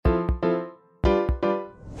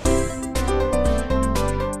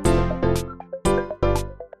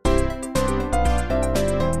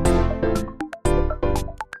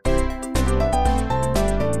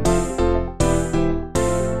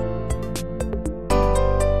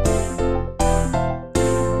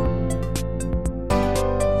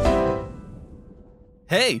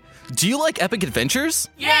Hey, do you like epic adventures?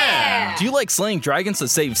 Yeah! Do you like slaying dragons to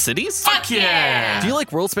save cities? Fuck yeah! Do you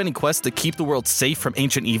like world-spanning quests to keep the world safe from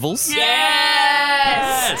ancient evils?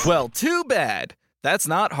 Yes! Well, too bad. That's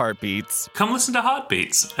not Heartbeats. Come listen to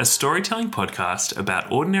Heartbeats, a storytelling podcast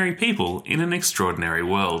about ordinary people in an extraordinary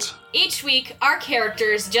world. Each week, our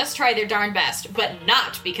characters just try their darn best, but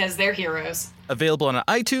not because they're heroes. Available on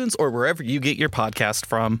iTunes or wherever you get your podcast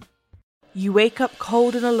from. You wake up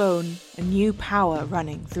cold and alone, a new power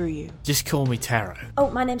running through you. Just call me Taro. Oh,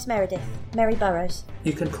 my name's Meredith. Mary Burrows.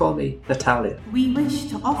 You can call me Natalia. We wish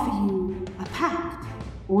to offer you a pact.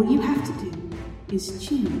 All you have to do is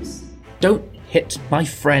choose. Don't hit my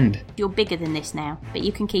friend. You're bigger than this now, but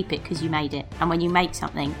you can keep it because you made it. And when you make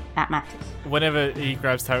something, that matters. Whenever he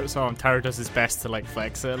grabs Taro's arm, Taro does his best to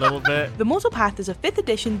flex it a little bit. The Mortal Path is a 5th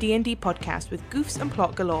edition D&D podcast with goofs and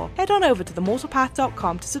plot galore. Head on over to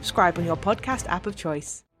themortalpath.com to subscribe on your podcast app of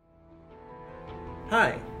choice.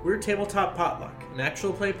 Hi, we're Tabletop Potluck, an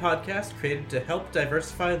actual play podcast created to help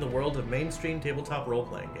diversify the world of mainstream tabletop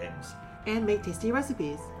role-playing games. And make tasty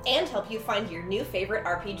recipes. And help you find your new favorite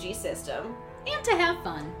RPG system. And to have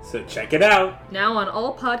fun. So check it out. Now on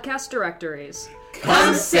all podcast directories.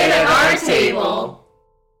 Come sit at our table!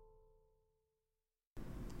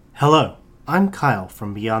 Hello, I'm Kyle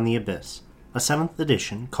from Beyond the Abyss, a 7th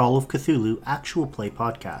edition Call of Cthulhu actual play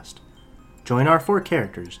podcast. Join our 4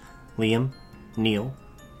 characters, Liam, Neil,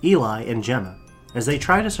 Eli, and Gemma, as they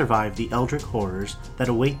try to survive the eldritch horrors that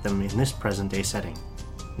await them in this present-day setting.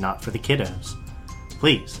 Not for the kiddos.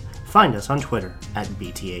 Please, find us on Twitter at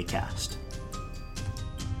BTAcast.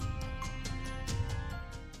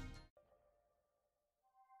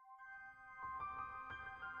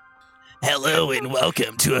 Hello and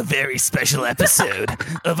welcome to a very special episode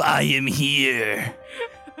of I Am Here.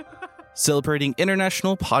 Celebrating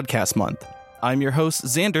International Podcast Month. I'm your host,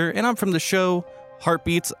 Xander, and I'm from the show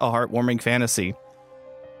Heartbeats, a Heartwarming Fantasy.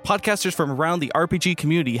 Podcasters from around the RPG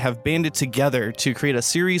community have banded together to create a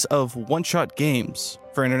series of one-shot games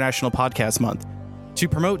for International Podcast Month to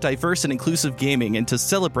promote diverse and inclusive gaming and to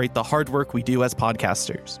celebrate the hard work we do as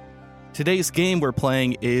podcasters. Today's game we're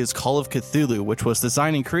playing is Call of Cthulhu, which was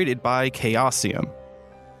designed and created by Chaosium.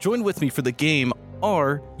 Join with me for the game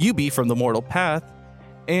are Yubi from The Mortal Path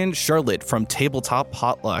and Charlotte from Tabletop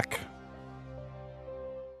Potluck.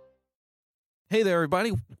 Hey there,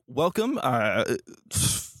 everybody. Welcome.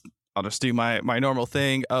 I'll just do my normal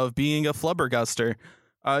thing of being a flubberguster.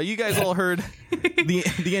 You guys all heard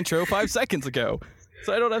the intro 5 seconds ago,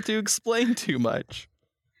 so I don't have to explain too much.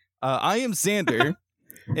 I am Xander,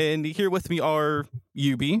 and here with me are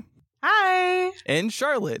Yubi. Hi. And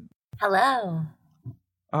Charlotte. Hello.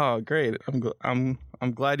 Oh, great. I'm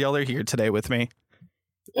glad y'all are here today with me.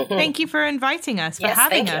 Thank you for inviting us, for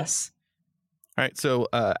having us. All right, so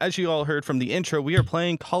as you all heard from the intro, we are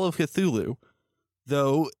playing Call of Cthulhu.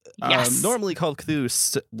 Though normally Call of Cthulhu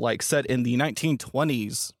is set in the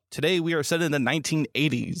 1920s. Today we are set in the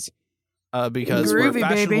 1980s because Groovy, we're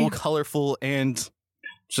fashionable, baby. colorful, and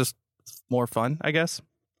just more fun, I guess.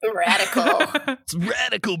 Radical. It's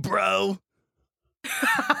radical, bro.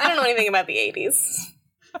 I don't know anything about the 80s.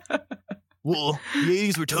 Well, the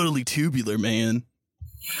 80s were totally tubular, man.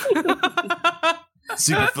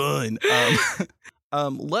 Super fun.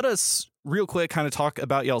 Let us real quick kind of talk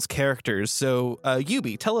about y'all's characters. So,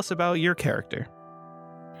 Yubi, tell us about your character.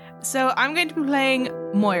 So I'm going to be playing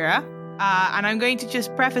Moira, and I'm going to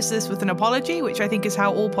just preface this with an apology, which I think is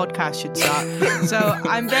how all podcasts should start. So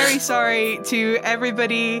I'm very sorry to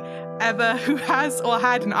everybody ever who has or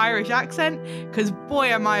had an Irish accent, because boy,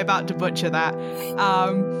 am I about to butcher that.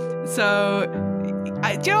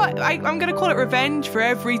 Do you know what? I'm going to call it revenge for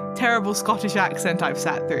every terrible Scottish accent I've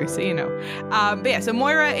sat through, so you know. So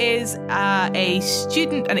Moira is an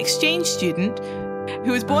exchange student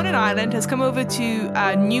who was born in Ireland, has come over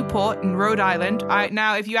to Newport in Rhode Island.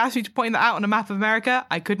 Now, if you asked me to point that out on a map of America,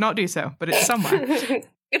 I could not do so, but it's somewhere.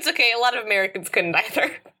 It's okay, a lot of Americans couldn't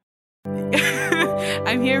either.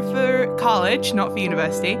 I'm here for college, not for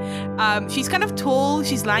university. She's kind of tall,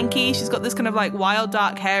 she's lanky, she's got this kind of wild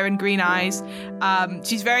dark hair and green eyes.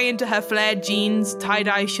 She's very into her flared jeans,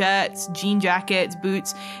 tie-dye shirts, jean jackets,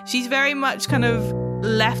 boots. She's very much kind of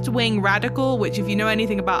left-wing radical, which if you know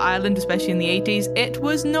anything about Ireland, especially in the 80s, it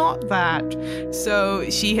was not that. So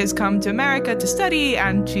she has come to America to study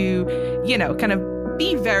and to, kind of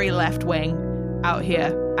be very left-wing out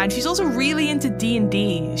here. And she's also really into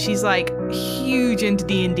D&D. She's huge into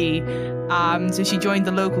D&D. So she joined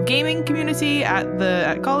the local gaming community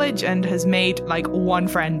at college and has made one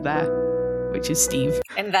friend there. which is Steve.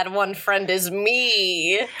 And that one friend is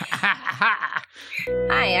me.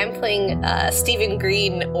 Hi, I'm playing Stephen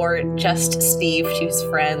Green, or just Steve, choose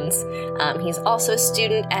friends. He's also a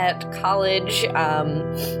student at college.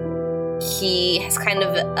 He has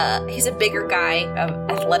he's a bigger guy of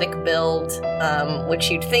athletic build,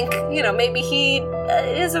 which you'd think, maybe he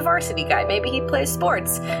is a varsity guy. Maybe he plays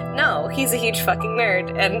sports. No, he's a huge fucking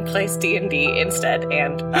nerd and plays D&D instead.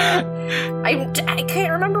 And I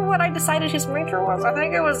can't remember what I decided his major was. I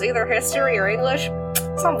think it was either history or English.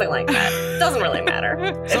 Something like that. Doesn't really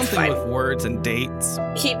matter. Something with words and dates.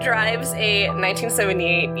 He drives a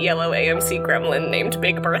 1978 yellow AMC Gremlin named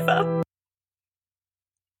Big Bertha.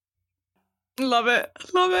 Love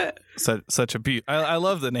it. Such a beaut. I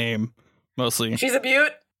love the name, mostly. She's a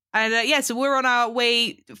beaut. And so we're on our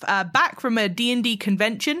way back from a D&D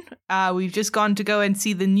convention. We've just gone to go and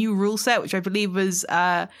see the new rule set, which I believe was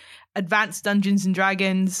Advanced Dungeons and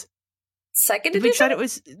Dragons. Second edition? We said it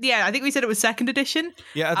was, I think we said it was second edition.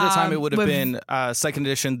 Yeah, at the time it would have been second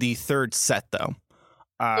edition, the third set, though.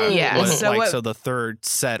 So the third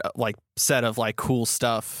set of cool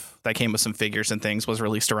stuff that came with some figures and things was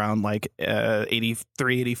released around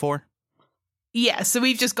 83, 84. Yeah, so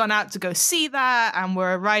we've just gone out to go see that, and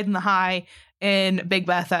we're riding the high in Big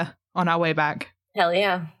Bertha on our way back. Hell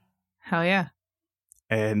yeah.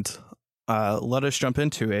 And let us jump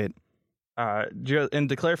into it. And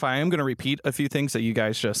to clarify, I am going to repeat a few things that you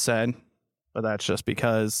guys just said, but that's just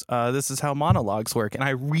because this is how monologues work, and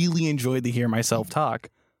I really enjoyed to hear myself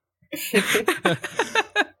talk.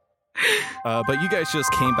 But you guys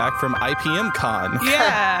just came back from IPM Con.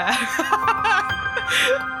 Yeah.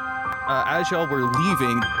 As y'all were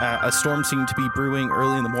leaving, a storm seemed to be brewing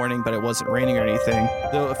early in the morning, but it wasn't raining or anything.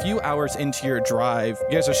 Though a few hours into your drive,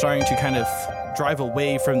 you guys are starting to kind of drive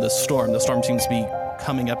away from the storm. The storm seems to be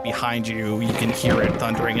coming up behind you. You can hear it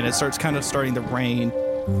thundering, and it starts kind of starting to rain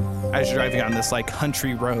as you're driving on this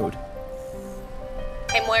country road.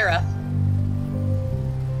 Hey, Moira.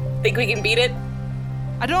 Think we can beat it?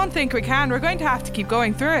 I don't think we can. We're going to have to keep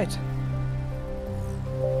going through it.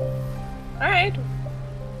 All right.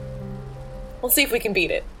 We'll see if we can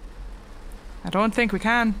beat it. I don't think we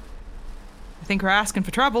can. I think we're asking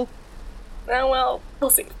for trouble. Oh, well,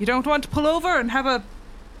 we'll see. You don't want to pull over and have a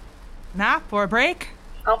nap or a break?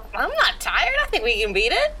 Oh, I'm not tired. I think we can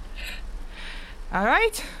beat it. All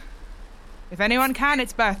right. If anyone can,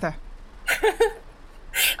 it's Bertha.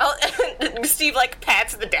 Steve,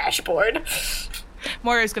 pats the dashboard.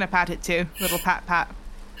 Moira's going to pat it too. Little pat.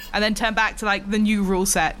 And then turn back to, the new rule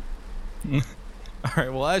set. All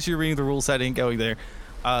right, well, as you're reading the rule set and going there,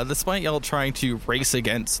 despite y'all trying to race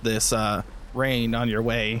against this rain on your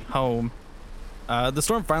way home, the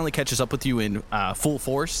storm finally catches up with you in full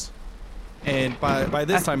force. And by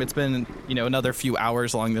this time, it's been, another few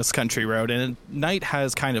hours along this country road, and night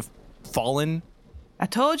has kind of fallen. I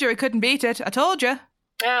told you we couldn't beat it. I told you.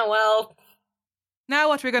 Ah, well. Now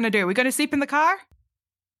what are we going to do? We going to sleep in the car?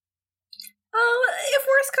 If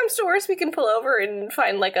worse comes to worse, we can pull over and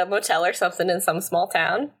find, a motel or something in some small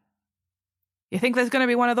town. You think there's going to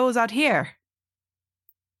be one of those out here?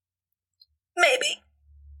 Maybe.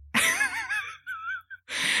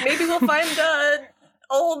 Maybe we'll find an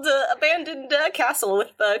old abandoned castle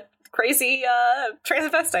with a crazy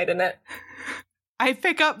transvestite in it. I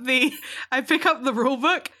pick up the rule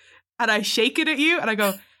book and I shake it at you and I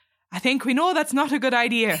go, I think we know that's not a good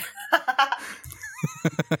idea.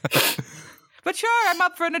 But sure, I'm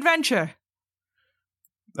up for an adventure.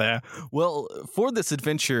 Yeah. Well, for this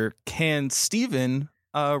adventure, can Steven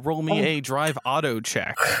roll me a drive auto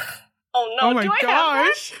check? Oh no, oh my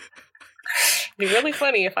gosh. It'd be really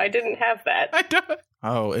funny if I didn't have that. I don't.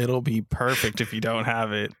 Oh, it'll be perfect if you don't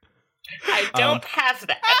have it. I don't have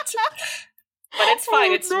that. But it's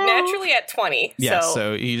fine. It's naturally at 20. Yeah,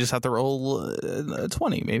 so you just have to roll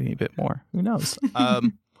 20, maybe a bit more. Who knows? But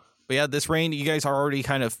yeah, this rain, you guys are already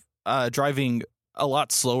kind of driving a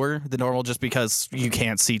lot slower than normal just because you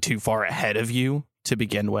can't see too far ahead of you to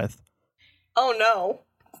begin with. Oh, no.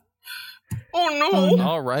 Oh, no. Oh, no.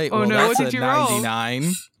 All right. Oh, well, no. that's What did a you roll?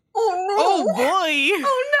 99. Oh, no. Oh, boy.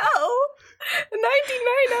 Oh, no. 99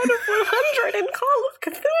 out of 100 in Call of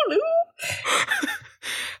Cthulhu.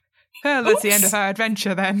 Well, that's the end of our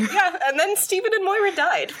adventure then. Yeah, and then Stephen and Moira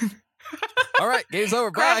died. All right, game's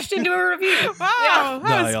over. Bye. Crashed into a ravine. Wow, Yeah.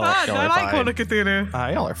 that was No, fun. y'all I are like fine. Call of Cthulhu.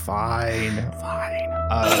 Y'all are fine.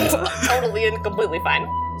 Totally and completely fine.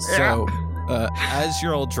 So, as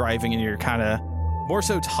you're all driving and you're kind of more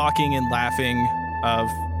so talking and laughing of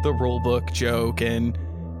the rule book joke, and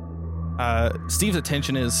Steve's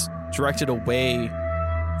attention is directed away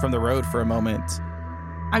from the road for a moment.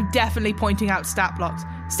 I'm definitely pointing out stat blocks.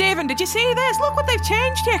 Stephen, did you see this? Look what they've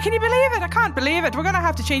changed here. Can you believe it? I can't believe it. We're going to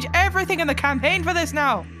have to change everything in the campaign for this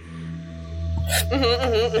now.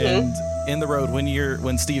 And in the road, when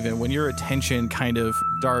your attention kind of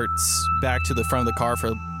darts back to the front of the car for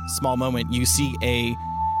a small moment, you see a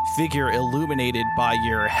figure illuminated by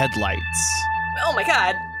your headlights. Oh my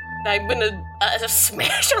god. I'm gonna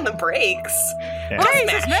smash on the brakes. Yeah.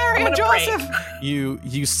 Jesus, Mary and Joseph!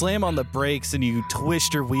 You slam on the brakes and you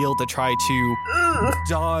twist your wheel to try to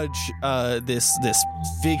dodge this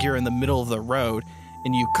figure in the middle of the road,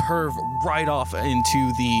 and you curve right off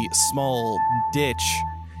into the small ditch,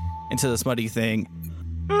 into this muddy thing.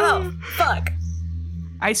 Oh, fuck.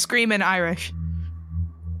 I scream in Irish.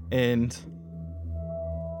 And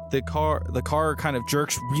the car kind of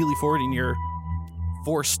jerks really forward, and you're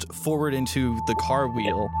forced forward into the car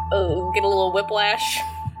wheel. Oh, get a little whiplash.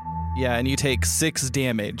 Yeah, and you take 6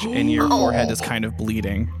 damage, and your forehead is kind of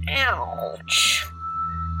bleeding. Ouch.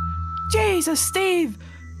 Jesus, Steve!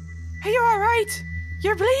 Are you alright?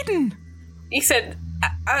 You're bleeding! You said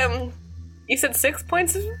 6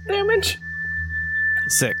 points of damage?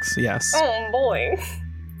 6, yes. Oh boy.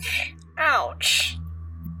 Ouch.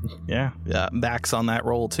 Yeah, Max on that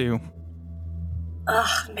roll too.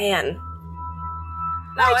 Ugh, man.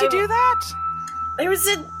 Why'd you do that? There was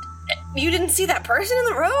you didn't see that person in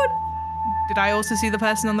the road? Did I also see the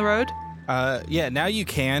person on the road? Yeah, now you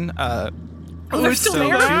can. They're still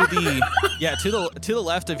there? To the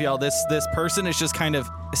left of y'all, this person is just kind of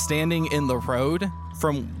standing in the road.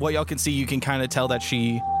 From what y'all can see, you can kind of tell that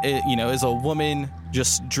she, is a woman,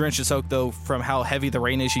 just drenched in soak. Though from how heavy the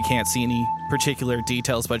rain is, you can't see any particular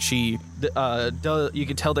details. But you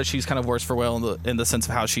can tell that she's kind of worse for wear in the sense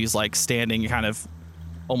of how she's like standing, kind of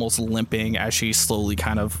almost limping as she slowly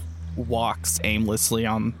kind of walks aimlessly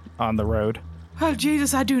on the road. Oh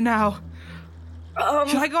Jesus, I do now.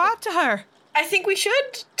 Should I go out to her? I think we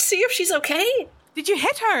should see if she's okay. Did you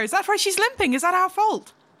hit her? Is that why she's limping? Is that our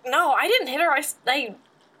fault? No, I didn't hit her. I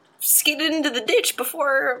skidded into the ditch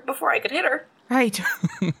before I could hit her. Right.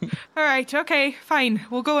 All right. Okay. Fine.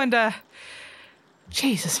 We'll go and.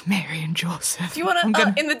 Jesus, Mary and Joseph. Do you want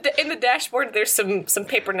to? In the dashboard, there's some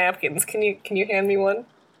paper napkins. Can you hand me one?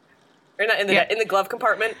 Or not in the glove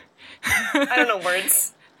compartment? I don't know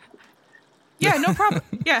words. Yeah. No problem.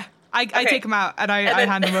 Yeah. I take them out and I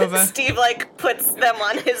hand them over. Steve puts them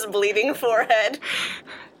on his bleeding forehead.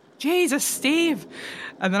 Jesus, Steve.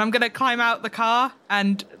 And then I'm going to climb out the car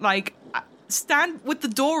and stand with the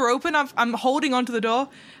door open. I'm holding onto the door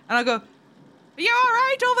and I go, "Are you all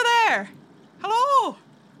right over there? Hello?"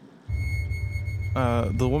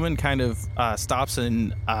 The woman kind of stops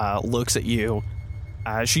and looks at you.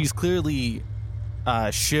 She's clearly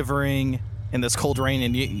shivering in this cold rain,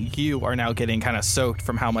 and you are now getting kind of soaked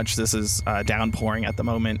from how much this is downpouring at the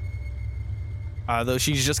moment. Though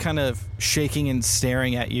she's just kind of shaking and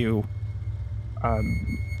staring at you.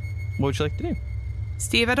 What would you like to do?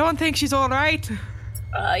 Steve, I don't think she's all right.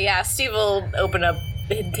 Yeah, Steve will open up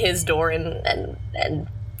his door and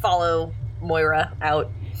follow Moira out.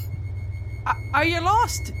 Are you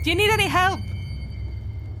lost? Do you need any help?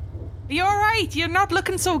 Are you all right? You're not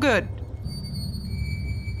looking so good.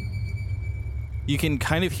 You can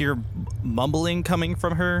kind of hear mumbling coming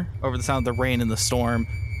from her over the sound of the rain and the storm,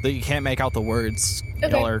 though you can't make out the words. Okay.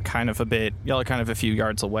 Y'all are kind of a few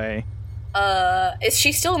yards away. Is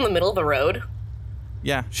she still in the middle of the road?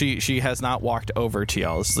 Yeah, she has not walked over to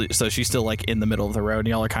y'all, so she's still in the middle of the road, and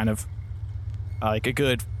y'all are kind of a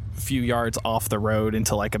good few yards off the road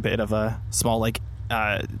into a bit of a small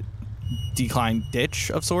decline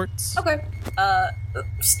ditch of sorts. Okay.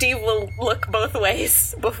 Steve will look both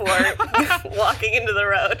ways before walking into the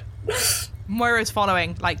road. Moira's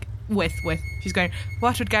following, with. She's going,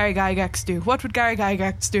 "What would Gary Gygax do? What would Gary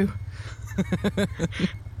Gygax do?"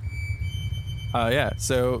 Yeah,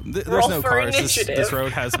 so there's no cars. This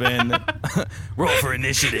road has been... Roll for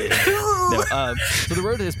initiative. No, so the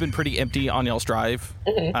road has been pretty empty on y'all's drive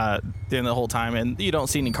during the whole time, and you don't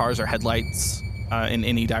see any cars or headlights in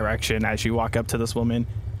any direction as you walk up to this woman.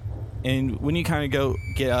 And when you kind of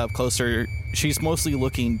get up closer, she's mostly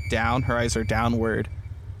looking down. Her eyes are downward.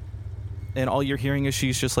 And all you're hearing is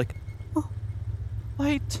she's just like, "Oh,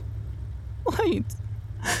 light, Grandpa."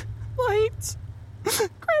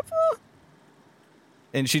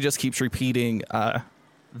 And she just keeps repeating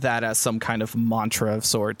that as some kind of mantra of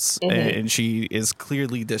sorts. And she is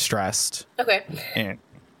clearly distressed. Okay.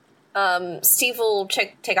 And Steve will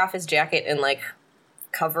take off his jacket and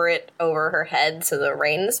cover it over her head so the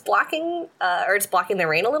rain's blocking, or it's blocking the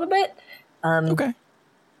rain a little bit. Okay.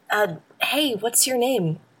 Hey, what's your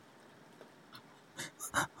name?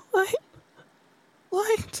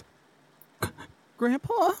 Light?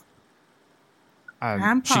 Grandpa?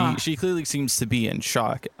 Grandpa. She clearly seems to be in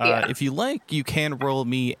shock. If you like, you can roll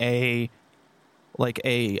me a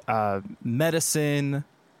medicine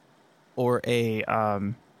or a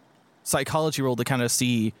psychology roll to kind of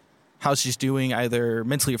see how she's doing, either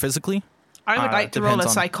mentally or physically. I would like to roll a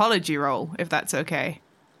depends on- psychology roll, if that's okay.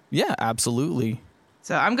 Yeah, absolutely.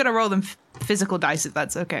 So I'm going to roll them physical dice, if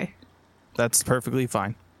that's okay. That's perfectly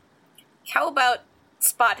fine. How about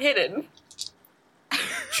spot hidden?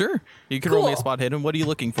 Sure. You can roll me a Cool. spot hidden. What are you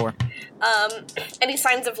looking for? Any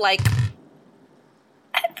signs of, like,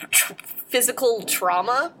 physical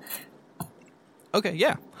trauma? Okay,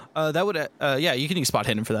 yeah. That would, yeah, you can use spot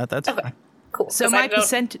hidden for that. That's fine. Cool. So 'cause my I don't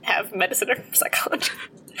percent- have medicine or psychology.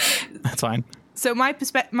 That's fine. So my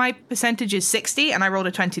percentage is 60, and I rolled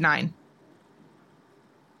a 29.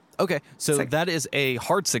 Okay, so that is a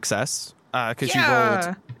hard success, because you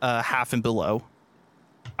Yeah. rolled half and below.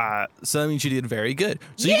 So that means you did very good.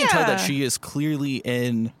 So you can tell that Yeah. she is clearly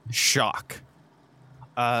in shock.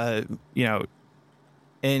 You know,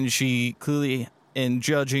 and she clearly, in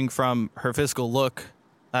judging from her physical look,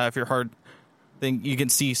 if you're hard thing, you can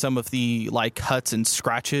see some of the like cuts and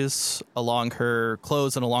scratches along her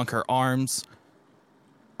clothes and along her arms.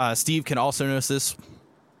 Steve can also notice this.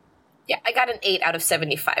 Yeah, I got an 8 out of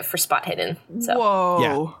 75 for spot hidden. So.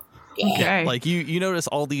 Whoa. Yeah. Okay. Like you notice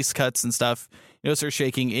all these cuts and stuff. You notice her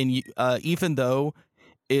shaking, and you, even though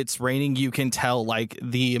it's raining, you can tell like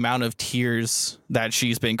the amount of tears that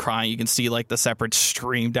she's been crying. You can see like the separate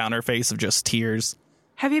stream down her face of just tears.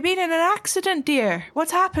 Have you been in an accident, dear?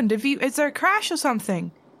 What's happened? Is there a crash or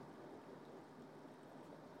something?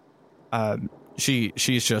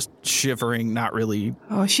 She's just shivering, not really.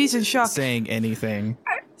 Oh, she's in shock. Saying anything.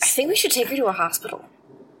 I think we should take her to a hospital.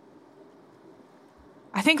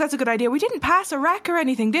 I think that's a good idea. We didn't pass a wreck or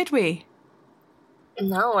anything, did we?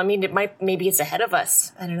 No, I mean, maybe it's ahead of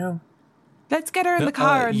us. I don't know. Let's get her in the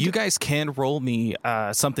car. And You guys can roll me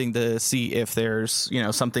something to see if there's,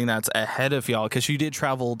 something that's ahead of y'all, because you did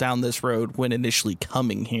travel down this road when initially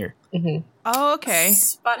coming here. Mm-hmm. Oh, okay.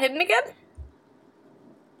 Spot hidden again?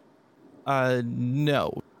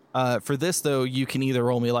 No. For this, though, you can either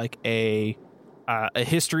roll me like a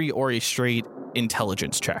history or a straight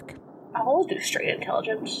intelligence check. I'll do straight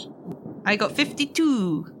intelligence. I got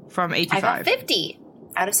 52 from 85. I got 50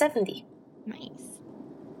 out of 70. Nice.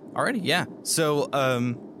 Alrighty, yeah. So,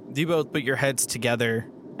 you both put your heads together,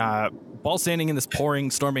 while standing in this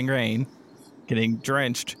pouring, storming rain, getting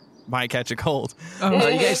drenched, might catch a cold. You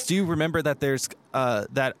guys do remember that there's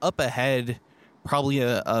that up ahead, probably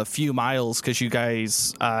a few miles, because you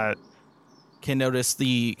guys can notice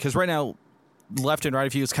because right now, left and right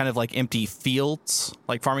of you is kind of like empty fields,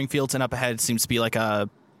 like farming fields, and up ahead seems to be like a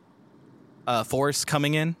forest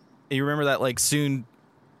coming in. And you remember that like soon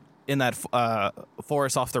in that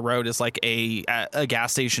forest off the road is like a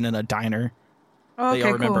gas station and a diner that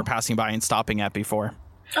y'all remember passing by and stopping at before.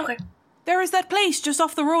 Okay. There was that place just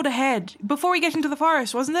off the road ahead. Before we get into the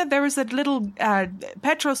forest, wasn't there? There was that little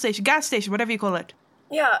petrol station, gas station, whatever you call it.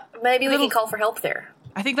 Yeah, maybe we can call for help there.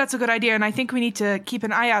 I think that's a good idea, and I think we need to keep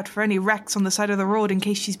an eye out for any wrecks on the side of the road in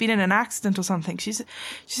case she's been in an accident or something. She's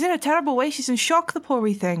in a terrible way. She's in shock, the poor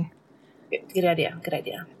wee thing. Good idea. Good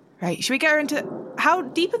idea. Right, should we get her into... How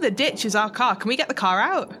deep in the ditch is our car? Can we get the car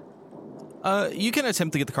out? You can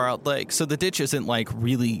attempt to get the car out. Like, so the ditch isn't like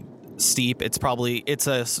really steep. It's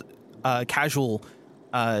a casual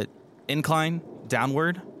incline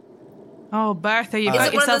downward. Oh, Bertha, you Is got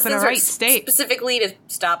it one of yourself those in a things right that's state. specifically to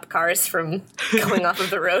stop cars from going off of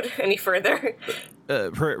the road any further?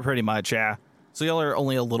 Pretty much, yeah. So y'all are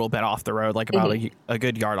only a little bit off the road, like about a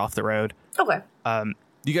good yard off the road. Okay.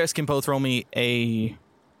 You guys can both roll me a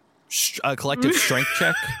collective strength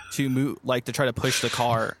check to move, like to try to push the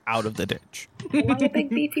car out of the ditch. Am I a big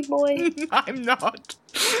beefy boy? I'm not.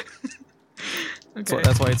 So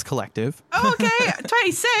that's why it's collective. Oh, okay,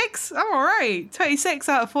 26. I'm all right. 26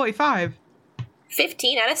 out of 45.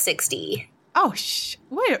 15 out of 60. Oh,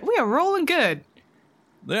 we are rolling good.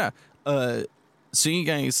 Yeah. So you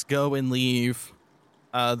guys go and leave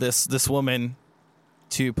this woman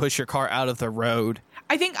to push your car out of the road.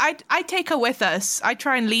 I think I take her with us. I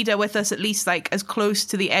try and lead her with us, at least like as close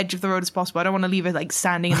to the edge of the road as possible. I don't want to leave her like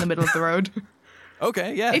standing in the middle of the road.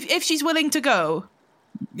 Okay, yeah. If she's willing to go.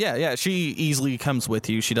 Yeah. She easily comes with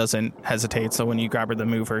you. She doesn't hesitate. So when you grab her to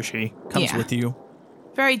move her, she comes with you.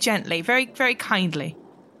 Very gently, very, very kindly.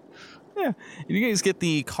 Yeah. You guys get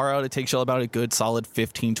the car out. It takes you about a good solid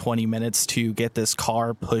 15, 20 minutes to get this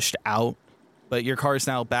car pushed out. But your car is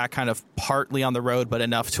now back kind of partly on the road, but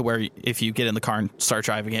enough to where if you get in the car and start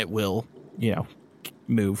driving, it will,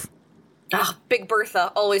 move. Ah, Big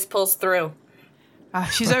Bertha always pulls through.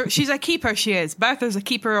 She's a keeper, she is. Bertha's a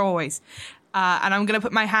keeper always. And I'm going to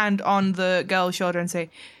put my hand on the girl's shoulder and say,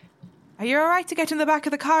 are you all right to get in the back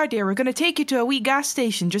of the car, dear? We're going to take you to a wee gas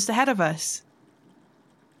station just ahead of us.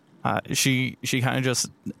 She kind of just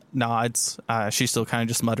nods. She's still kind of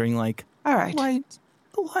just muttering like, all right. Light.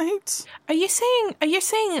 Are you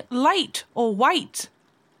saying light or white?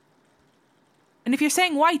 And if you're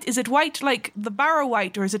saying white, is it white like the Barrow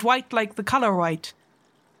white, or is it white like the color white?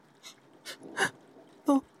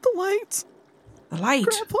 The light. The light.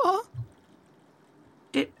 Grandpa.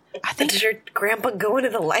 Did your grandpa go into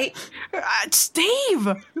the light? Steve!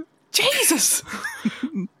 Jesus!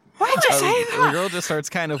 Why'd you say that? The girl just starts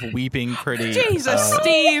kind of weeping pretty. Jesus,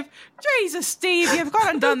 Steve! Jesus, Steve! You've gone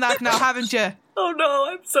and done that now, haven't you? Oh no,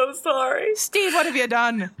 I'm so sorry. Steve, what have you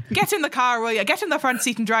done? Get in the car, will you? Get in the front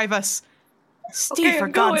seat and drive us. Steve, okay, for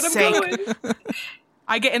God's sake.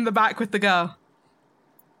 I get in the back with the girl.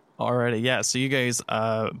 Alrighty, yeah. So you guys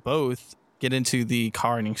both get into the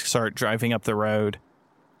car and you start driving up the road.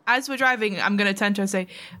 As we're driving, I'm going to turn to her and say,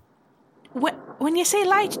 when you say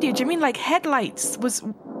light, dear, do you mean like headlights?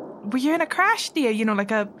 Were you in a crash, dear? You know,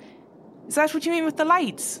 is that what you mean with the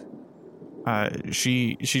lights?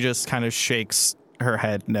 She just kind of shakes her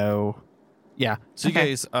head no. Yeah. So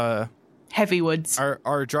okay. You guys Heavywoods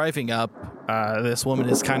are driving up. This woman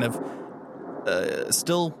is kind of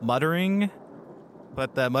still muttering,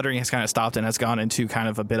 but the muttering has kind of stopped and has gone into kind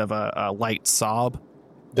of a bit of a light sob.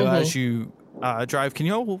 Though as you drive, can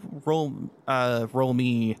you all roll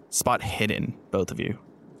me spot hidden, both of you?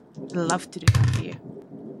 Love to do that for you.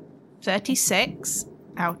 36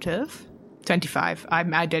 out of 25.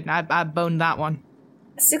 I boned that one.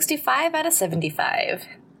 65 out of 75.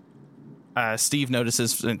 Steve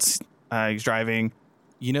notices since he's driving.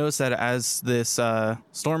 You notice that as this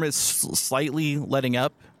storm is slightly letting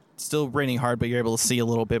up, it's still raining hard, but you're able to see a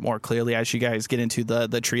little bit more clearly as you guys get into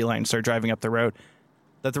the tree line and start driving up the road,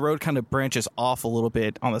 that the road kind of branches off a little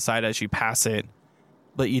bit on the side as you pass it.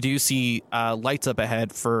 But you do see lights up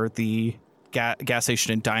ahead for the gas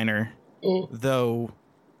station and diner, though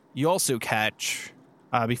you also catch,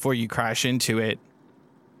 before you crash into it,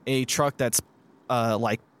 a truck that's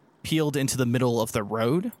peeled into the middle of the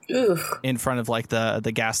road. Oof. In front of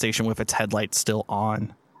the gas station with its headlights still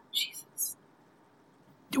on. Jesus.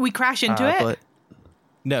 Did we crash into it? But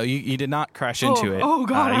no, you did not crash into it. Oh,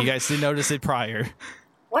 God. You guys did notice it prior.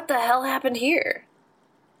 What the hell happened here?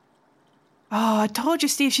 Oh, I told you,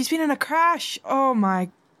 Steve, she's been in a crash. Oh, my.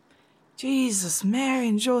 Jesus, Mary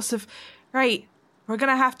and Joseph. Right, we're going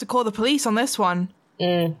to have to call the police on this one.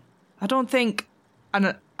 I don't think...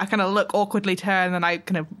 And I kind of look awkwardly to her, and then I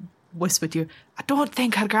kind of whisper to you, I don't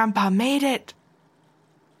think her grandpa made it.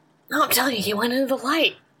 No, I'm telling you, he went into the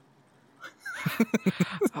light.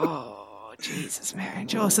 Oh, Jesus, Mary and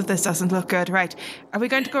Joseph, this doesn't look good. Right, are we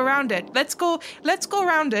going to go around it? Let's go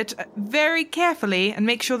around it very carefully and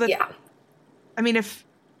make sure that... Yeah. I mean, if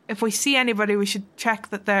we see anybody, we should check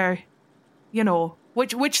that they're,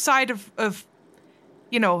 which side of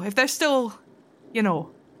if they're still,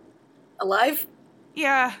 alive?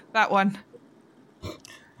 Yeah, that one.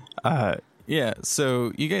 Yeah,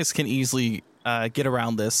 so you guys can easily get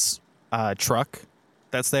around this truck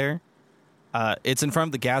that's there. It's in front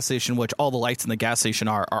of the gas station, which all the lights in the gas station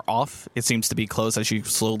are off. It seems to be closed as you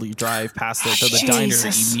slowly drive past it. So the diner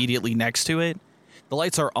immediately next to it, the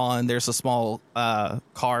lights are on. There's a small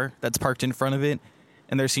car that's parked in front of it,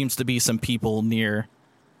 and there seems to be some people near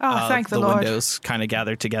thank the Lord. Lord. Windows kind of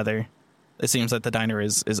gathered together. It seems that the diner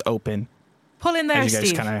is open. Pull in there,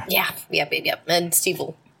 Steve. Yep. And Steve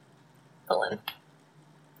will pull in.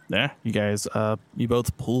 Yeah, you guys, you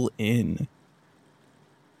both pull in.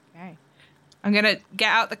 Okay. I'm going to get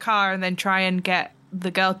out the car and then try and get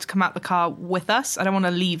the girl to come out the car with us. I don't want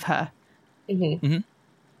to leave her. Mm-hmm.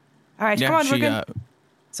 All right, yeah, come on. She we're going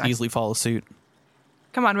to easily follow suit.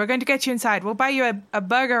 Come on, we're going to get you inside. We'll buy you a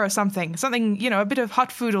burger or something. Something, a bit of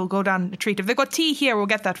hot food will go down a treat. If they've got tea here, we'll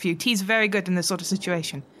get that for you. Tea's very good in this sort of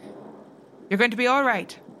situation. You're going to be all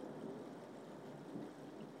right.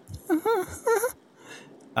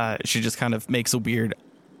 She just kind of makes a weird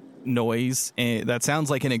noise that sounds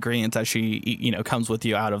like an agreement as she, comes with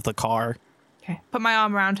you out of the car. Okay. Put my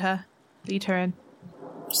arm around her. Lead her in.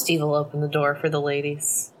 Steve will open the door for the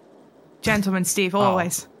ladies. Gentleman, Steve,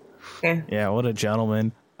 always. Yeah, what a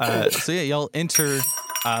gentleman. So yeah, y'all enter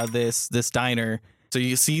this diner. So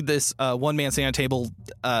you see this one man sitting at a table.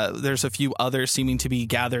 There's a few others seeming to be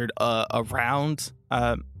gathered around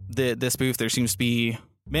this booth. There seems to be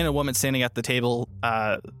a man and woman standing at the table.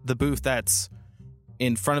 The booth that's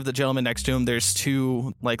in front of the gentleman next to him, there's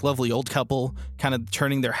two like lovely old couple kind of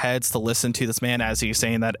turning their heads to listen to this man as he's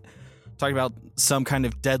saying that, talking about some kind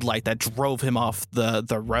of deadlight that drove him off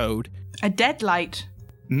the road. A deadlight?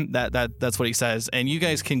 That's what he says. And you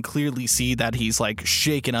guys can clearly see that he's like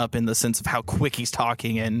shaken up in the sense of how quick he's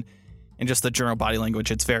talking and just the general body language.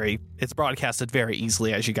 It's broadcasted very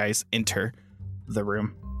easily as you guys enter the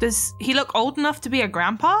room. Does he look old enough to be a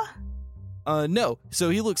grandpa? No. So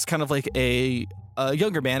he looks kind of like a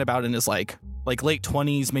younger man, about in his like late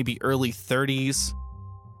 20s, maybe early 30s.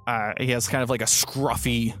 He has kind of like a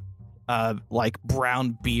scruffy, like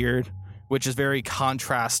brown beard, which is very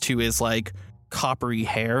contrast to his like coppery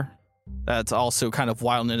hair. That's also kind of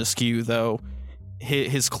wild and askew, though.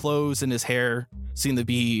 His clothes and his hair seem to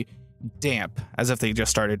be damp, as if they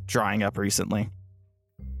just started drying up recently.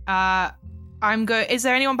 Is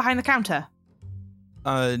there anyone behind the counter?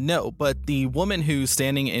 No, but the woman who's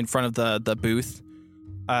standing in front of the booth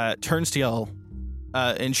turns to y'all,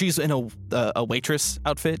 and she's in a waitress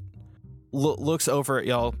outfit, looks over at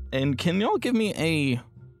y'all, and can y'all give me a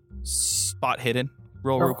spot hidden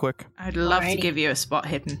roll real quick? I'd love to give you a spot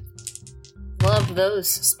hidden. Love those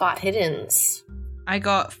spot hiddens. I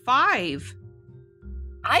got 5.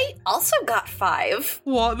 I also got 5.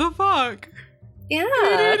 What the fuck? Yeah,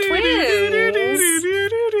 twins.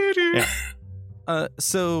 Yeah.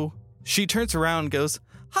 So she turns around and goes,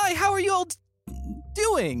 "Hi, how are you all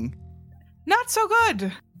doing?" Not so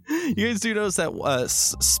good. You guys do notice that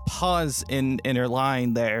pause in her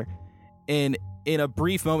line there. In a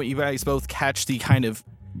brief moment, you guys both catch the kind of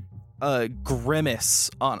grimace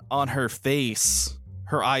on her face,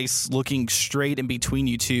 her eyes looking straight in between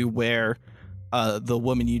you two, where the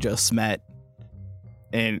woman you just met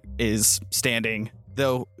and is standing,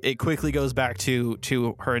 though it quickly goes back to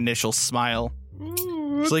her initial smile.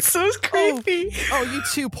 It's like, so creepy. Oh, you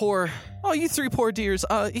three poor dears.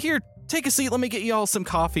 Here, take a seat. Let me get you all some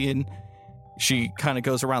coffee. And she kind of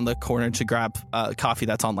goes around the corner to grab coffee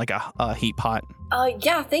that's on like a heat pot.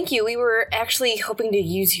 Yeah, thank you. We were actually hoping to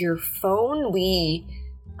use your phone. We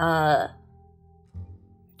don't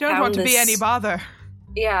want to be any bother.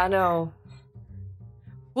 Yeah, no.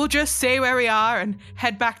 We'll just say where we are and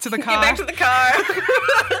head back to the car. Get back to the car.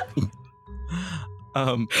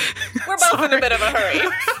 We're both in a bit of a hurry.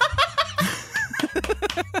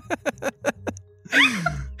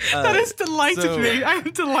 That has delighted me. I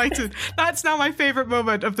am delighted. That's now my favorite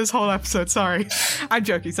moment of this whole episode. Sorry. I'm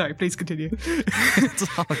joking. Sorry. Please continue.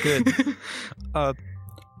 It's all good.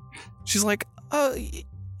 She's like,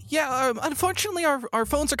 yeah, unfortunately our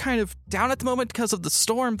phones are kind of down at the moment because of the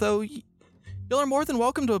storm, though. Y'all are more than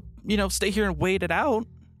welcome to, stay here and wait it out.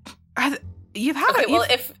 You've had okay, well,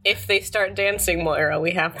 if they start dancing, Moira,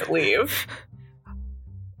 we have to leave.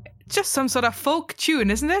 Just some sort of folk tune,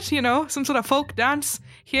 isn't it? Some sort of folk dance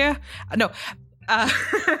here. No.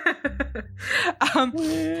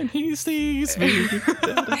 When he sees me.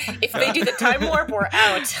 If they do the time warp, we're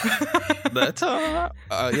out.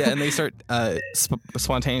 Yeah, and they start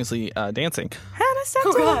spontaneously dancing.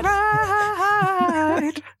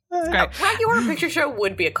 That's great. Rocky Horror Picture Show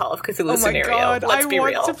would be a Call of Cthulhu scenario. God, Let's be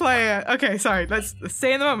real. I want to play it. Okay, sorry. Let's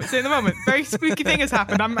stay in the moment. Very spooky thing has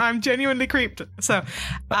happened. I'm genuinely creeped. So,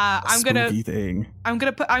 I'm gonna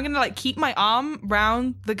like keep my arm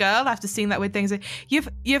round the girl after seeing that weird thing. Say,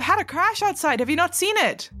 you've had a crash outside. Have you not seen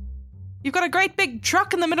it? You've got a great big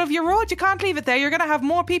truck in the middle of your road. You can't leave it there. You're gonna have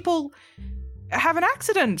more people have an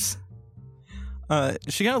accident.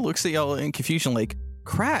 She kind of looks at y'all in confusion, like,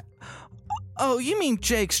 crap. Oh, you mean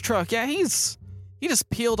Jake's truck? Yeah, he just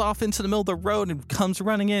peeled off into the middle of the road and comes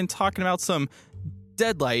running in talking about some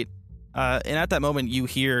deadlight. And at that moment, you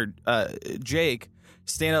hear Jake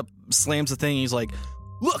stand up, slams the thing. He's like,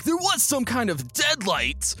 "Look, there was some kind of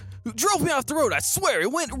deadlight who drove me off the road. I swear,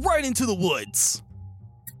 it went right into the woods."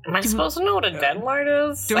 Am I supposed to know what a deadlight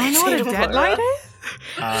is? Do I know what a deadlight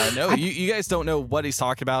is? No, you guys don't know what he's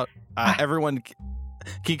talking about. Everyone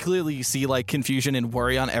can clearly see like confusion and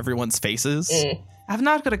worry on everyone's faces. I've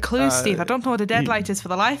not got a clue, Steve. I don't know what a deadlight is for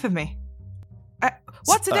the life of me.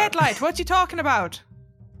 What's a deadlight? What you talking about?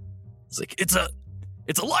 It's like it's a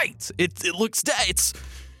light. It looks dead.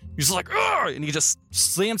 He's like, "Argh!" And he just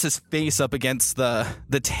slams his face up against the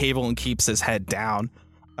table and keeps his head down.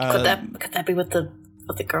 Could that be what the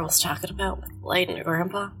girl's talking about with Light and her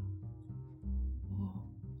grandpa?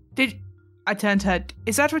 I turned to her.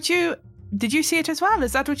 Is that what you? Did you see it as well?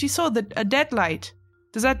 Is that what you saw? A deadlight?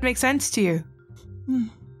 Does that make sense to you?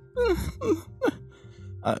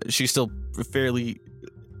 She's still fairly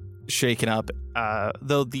shaken up.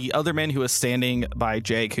 Though the other man who was standing by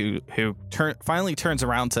Jake, who finally turns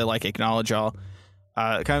around to like acknowledge y'all,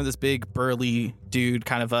 kind of this big burly dude,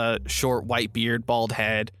 kind of a short white beard, bald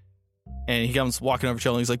head. And he comes walking over to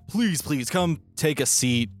Jill and he's like, please, come take a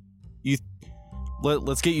seat.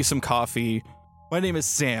 Let's get you some coffee. My name is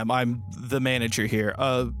Sam. I'm the manager here.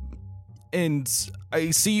 And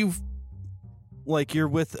I see you, like, you're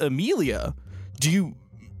with Amelia. Do you,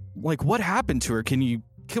 like, what happened to her? Can you,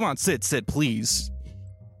 come on, sit, please.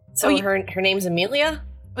 So her name's Amelia?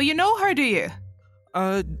 Oh, you know her, do you?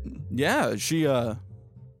 Yeah,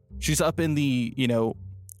 she's up in the,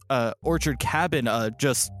 Orchard Cabin,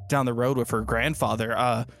 just down the road with her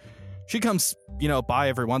grandfather. She comes, by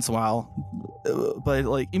every once in a while. But,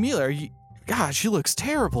 like, Amelia, gosh, she looks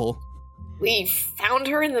terrible. We found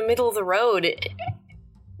her in the middle of the road.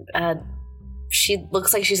 She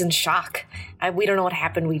looks like she's in shock. We don't know what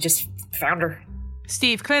happened. We just found her.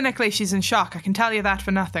 Steve, clinically, she's in shock. I can tell you that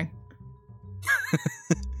for nothing.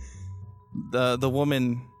 The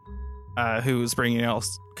woman who's bringing you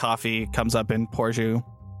coffee comes up and pours you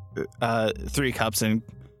 3 cups and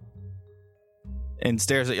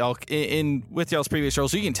stares at y'all. With y'all's previous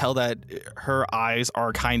roles, so you can tell that her eyes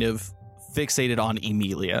are kind of fixated on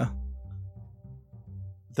Amelia.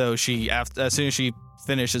 Though as soon as she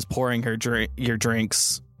finishes pouring your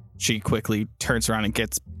drinks, she quickly turns around and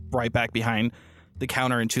gets right back behind the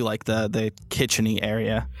counter into like the kitchen-y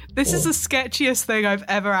area. This is the sketchiest thing I've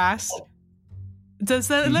ever asked. Does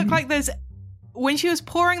it look like there's... When she was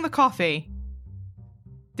pouring the coffee,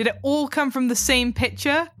 did it all come from the same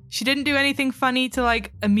pitcher? She didn't do anything funny to,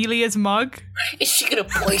 like, Amelia's mug? Is she gonna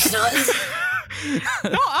poison us?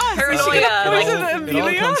 Not us! Her Is she gonna poison Amelia?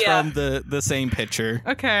 It all comes from the same pitcher.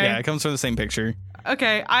 Okay. Yeah, it comes from the same picture.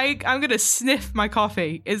 Okay, I'm gonna sniff my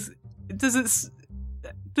coffee.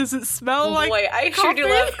 Does it smell like boy, I coffee? sure do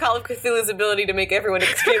love Call of Cthulhu's ability to make everyone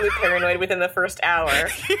extremely paranoid within the first hour.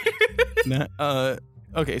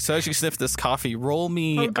 Okay, so as you sniff this coffee, roll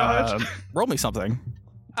me something.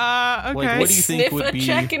 Okay. Like, what do you think would be... Sniff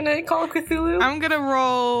a check in Call of Cthulhu? I'm gonna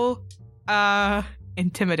roll...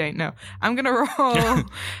 Intimidate, no. I'm gonna roll...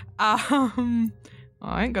 I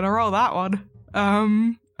ain't gonna roll that one.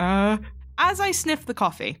 As I sniff the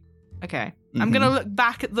coffee, okay, I'm gonna look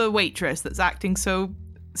back at the waitress that's acting so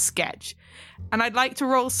sketch. And I'd like to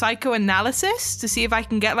roll psychoanalysis to see if I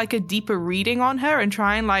can get, like, a deeper reading on her and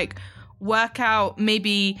try and, like, work out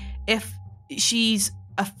maybe if she's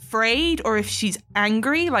afraid or if she's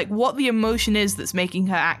angry, like what the emotion is that's making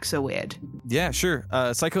her act so weird. Yeah, sure.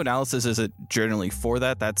 Psychoanalysis isn't generally for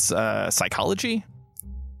that. That's psychology.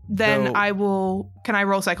 Then Though... Can I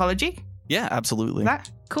roll psychology? Yeah, absolutely.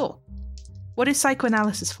 Cool. What is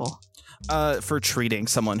psychoanalysis for? For treating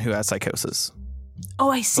someone who has psychosis.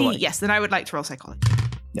 Oh, I see. Yes, then I would like to roll psychology.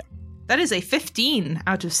 Yeah. That is a 15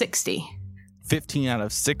 out of 60. 15 out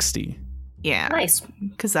of 60. Yeah. Nice.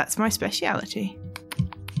 Because that's my speciality.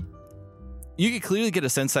 You can clearly get a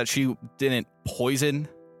sense that she didn't poison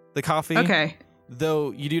the coffee. Okay.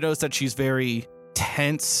 Though you do notice that she's very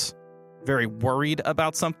tense, very worried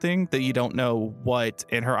about something that you don't know what,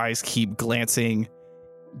 and her eyes keep glancing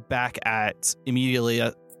back at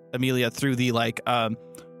Amelia through the, like,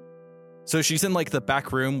 so she's in, like, the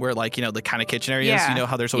back room where, like, the kind of kitchen areas. Yeah. You know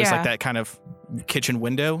how there's always like that kind of kitchen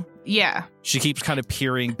window? Yeah. She keeps kind of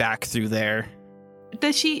peering back through there.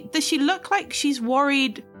 Does she look like she's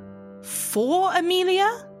worried for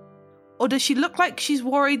Amelia? Or does she look like she's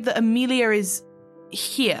worried that Amelia is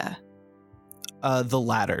here? The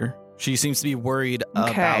latter. She seems to be worried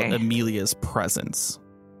about Amelia's presence.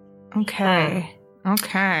 Okay.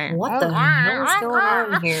 Okay. What the hell is going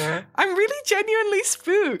on here? I'm really genuinely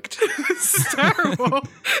spooked. This is terrible.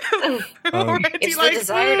 It's the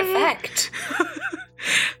desired effect.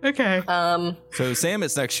 Okay. So Sam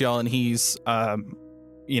is next to y'all, and he's,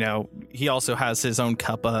 he also has his own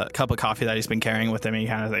cup of coffee that he's been carrying with him, and he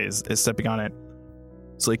kind of is sipping on it.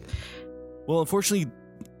 It's like, well, unfortunately,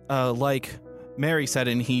 like Mary said,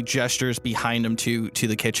 and he gestures behind him to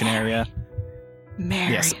the kitchen area.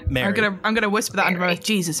 Mary. Yes, Mary. I'm gonna whisper that under my breath.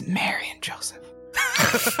 Jesus, Mary and Joseph.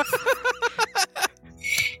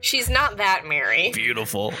 She's not that Mary.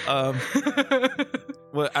 Beautiful.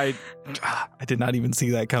 Well, I did not even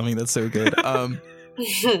see that coming. That's so good.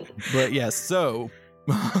 But yes, so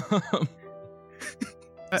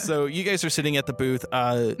you guys are sitting at the booth,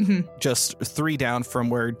 just 3 down from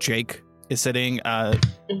where Jake is sitting.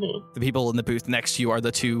 The people in the booth next to you are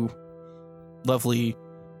the 2 lovely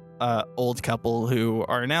old couple who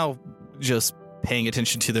are now just paying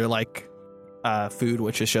attention to their food,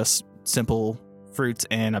 which is just simple fruits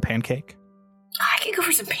and a pancake. I can go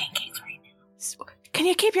for some pancakes right now. Can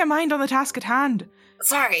you keep your mind on the task at hand?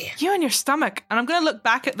 Sorry. You and your stomach. And I'm going to look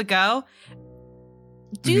back at the girl.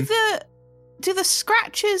 Do do the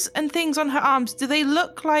scratches and things on her arms, do they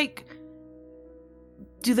look like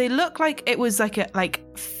it was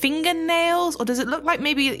like fingernails, or does it look like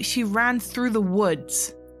maybe she ran through the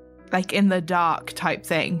woods, like in the dark type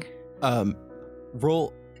thing?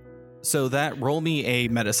 Roll me a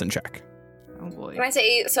medicine check. Oh boy. Can I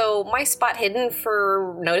say, so my spot hidden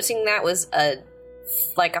for noticing that was a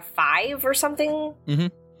 5 or something? Mm-hmm.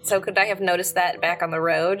 So could I have noticed that back on the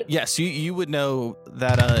road? Yes, you would know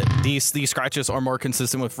that these scratches are more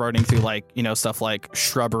consistent with running through stuff like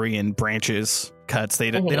shrubbery and branches cuts. They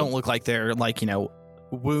don't look like they're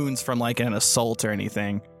wounds from like an assault or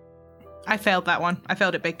anything. I failed that one. I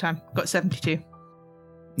failed it big time. Got 72.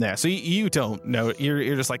 Yeah, so you don't know.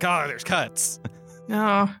 You're just like, oh, there's cuts.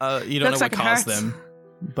 No. You don't know what caused them.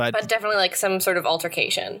 But definitely like some sort of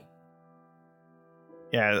altercation.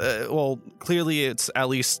 Yeah, well, clearly it's at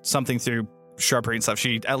least something through shrubbery and stuff.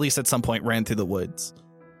 She at least at some point ran through the woods.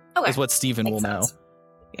 Okay. Is what Steven will know.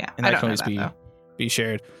 Yeah, and that can always be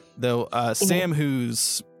shared. Though Sam,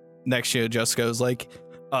 who's next to you, just goes like,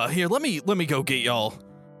 here, let me go get y'all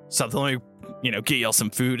something. Let me, get y'all some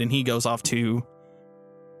food. And he goes off to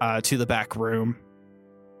the back room.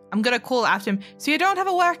 I'm gonna call after him. So you don't have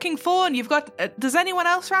a working phone? You've got... does anyone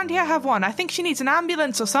else around here have one? I think she needs an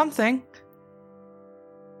ambulance or something.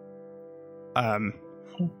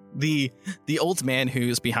 The old man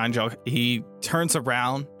who's behind y'all, he turns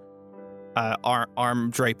around,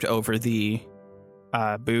 arm draped over the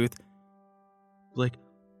booth, like,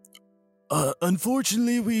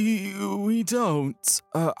 unfortunately we don't.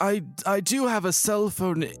 I do have a cell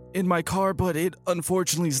phone in my car, but it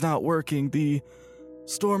unfortunately is not working. The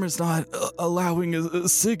storm is not allowing a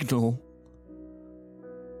signal.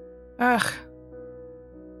 Ugh.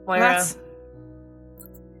 Moira,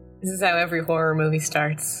 this is how every horror movie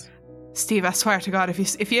starts. Steve, I swear to God,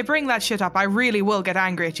 if you bring that shit up, I really will get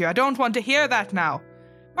angry at you. I don't want to hear that now.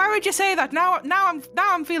 Why would you say that? Now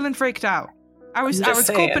I'm feeling freaked out. I was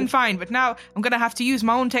coping fine, but now I'm gonna have to use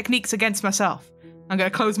my own techniques against myself. I'm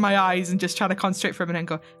gonna close my eyes and just try to concentrate for a minute and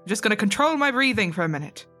go, I'm just gonna control my breathing for a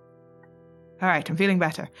minute. Alright, I'm feeling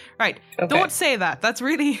better. Right, okay. Don't say that. That's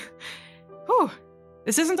really... Whew.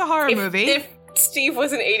 This isn't a horror movie. If Steve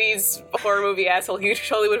was an 80s horror movie asshole, he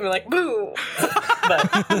totally would have been like, boo!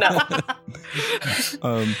 But no.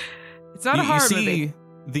 It's not a horror movie. You see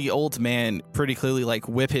the old man pretty clearly like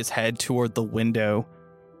whip his head toward the window.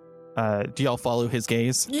 Do y'all follow his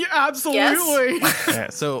gaze? Yeah, absolutely. Yes.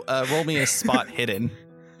 Yeah, so roll me a spot hidden.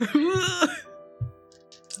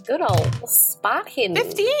 Good old spot hidden.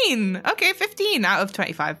 15! Okay, 15 out of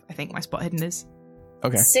 25, I think my spot hidden is.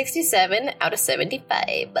 Okay. 67 out of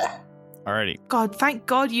 75. Alrighty. God, thank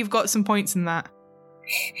God you've got some points in that.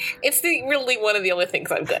 It's really one of the only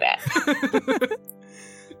things I'm good at.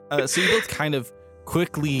 So you both kind of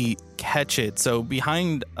quickly catch it. So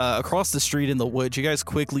behind, across the street in the woods, you guys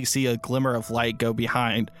quickly see a glimmer of light go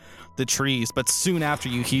behind the trees. But soon after,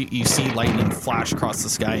 you see lightning flash across the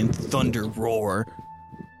sky and thunder roar.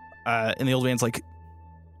 And the old man's like,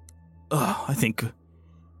 "Oh, I think,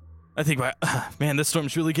 man, this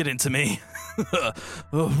storm's really getting to me."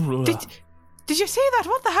 Did you see that?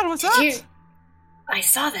 What the hell was that? I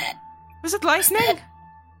saw that. Was it lightning?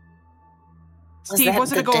 Steve,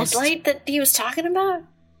 was it a ghost? Deadlight that he was talking about?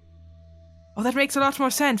 Oh, that makes a lot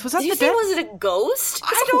more sense. Was that was it a ghost?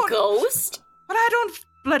 I don't. A ghost? But I don't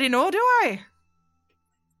bloody know, do I?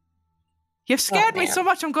 You've scared me so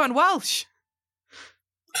much. I'm going Welsh.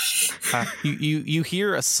 You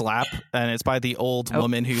hear a slap, and it's by the old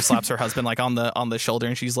woman who slaps her husband like on the shoulder,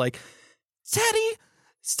 and she's like, "Daddy,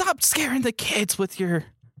 stop scaring the kids with your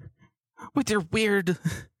weirdness,"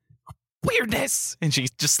 and she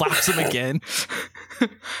just slaps him again.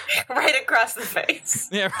 Right across the face.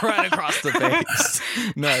 Yeah, right across the face.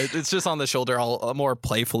 No, it's just on the shoulder, all more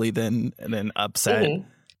playfully than upset. Mm-hmm.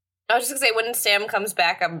 I was just gonna say, when Sam comes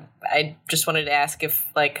back, I just wanted to ask if,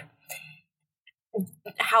 like,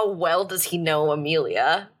 how well does he know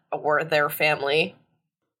Amelia or their family?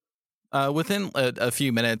 Within a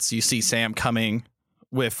few minutes, you see Sam coming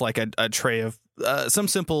with like a tray of some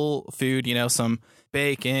simple food, some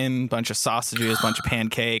bacon, bunch of sausages, bunch of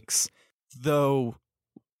pancakes. Though,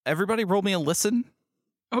 everybody roll me a listen.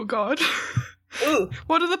 Oh, God. Ooh.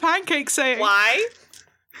 What do the pancakes say? Why?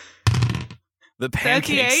 The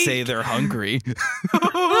pancakes 38? say they're hungry.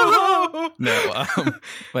 No,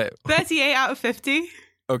 wait. 38 out of 50.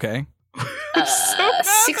 Okay.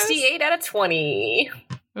 68 out of 20.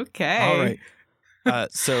 Okay. All right.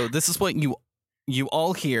 So this is what you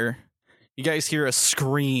all hear. You guys hear a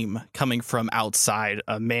scream coming from outside,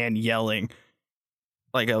 a man yelling,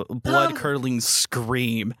 like a blood-curdling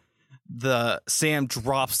scream. Sam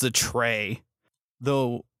drops the tray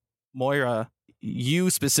Though, Moira,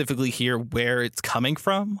 you specifically hear where it's coming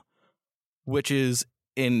from, which is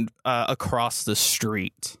in across the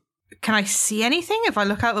street. Can I see anything if I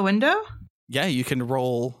look out the window? Yeah, you can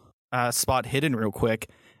roll spot hidden real quick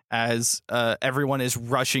as everyone is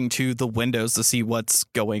rushing to the windows to see what's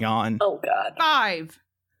going on. Oh, God. 5.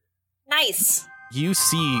 Nice. You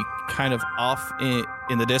see kind of off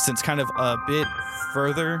in the distance, kind of a bit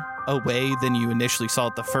further away than you initially saw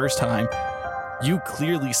it the first time. You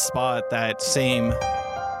clearly spot that same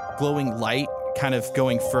glowing light kind of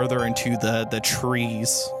going further into the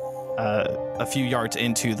trees, a few yards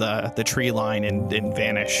into the tree line and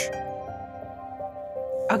vanish.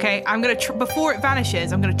 Okay, I'm gonna before it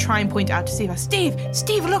vanishes, I'm gonna try and point it out to Steve.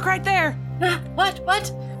 Steve, look right there.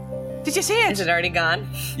 What? Did you see it? Is it already gone?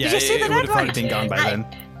 Yeah, Did you see the it would have deadlight? already been gone by then.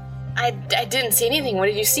 I didn't see anything. What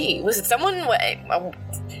did you see? Was it someone?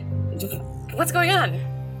 What's going on?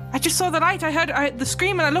 I just saw the light. I heard the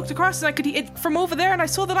scream and I looked across and I could hear it from over there and I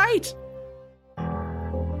saw the light.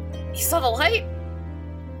 You saw the light?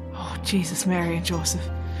 Oh, Jesus, Mary and Joseph.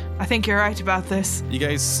 I think you're right about this. You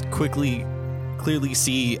guys clearly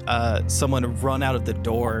see someone run out of the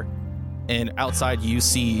door, and outside you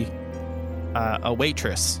see a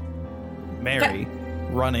waitress, Mary,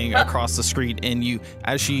 running across the street, and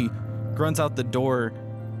as she runs out the door,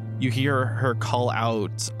 you hear her call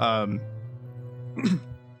out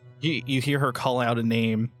you hear her call out a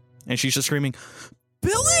name, and she's just screaming,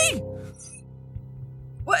 "Billy!"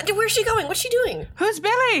 What? Where's she going? What's she doing? Who's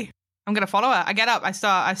Billy? I'm gonna follow her. I get up. I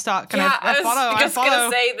start. I was just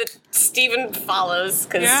gonna say that Steven follows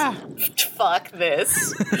because fuck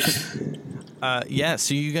this.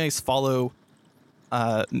 So you guys follow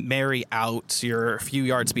Mary out. You're a few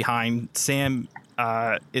yards behind. Sam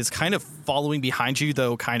is kind of following behind you,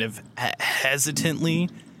 though kind of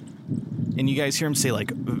hesitantly. And you guys hear him say,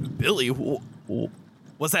 like, "Billy,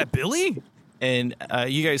 was that Billy?" And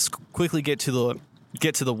you guys quickly get to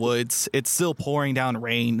the woods. It's still pouring down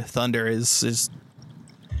rain. Thunder is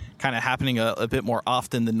kind of happening a bit more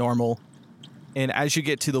often than normal. And as you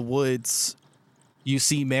get to the woods, you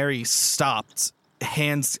see Mary stopped,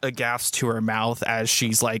 hands aghast to her mouth as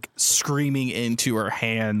she's like screaming into her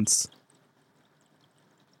hands.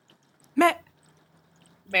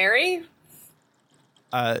 Mary?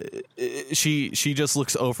 She just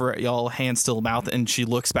looks over at y'all, hand still mouth, and she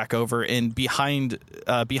looks back over and behind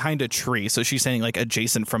a tree. So she's standing like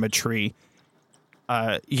adjacent from a tree.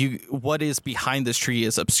 What is behind this tree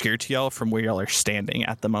is obscure to y'all from where y'all are standing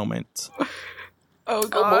at the moment. Oh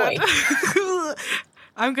God! Oh boy.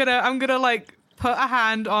 I'm gonna like put a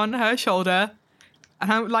hand on her shoulder,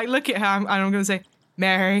 and I'm like look at her, and I'm gonna say,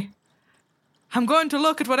 "Mary, I'm going to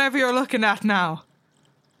look at whatever you're looking at now.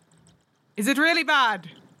 Is it really bad?"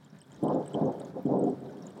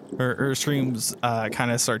 Her screams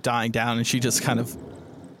kind of start dying down, and she just kind of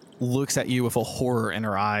looks at you with a horror in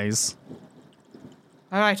her eyes.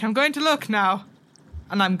 All right, I'm going to look now,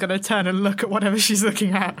 and I'm gonna turn and look at whatever she's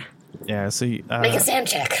looking at. Yeah, so make a sand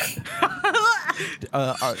check.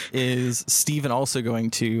 Is Steven also going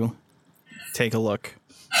to take a look?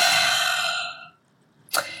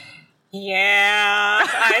 Yeah,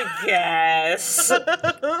 I guess.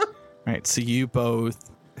 Right, so you both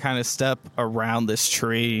kind of step around this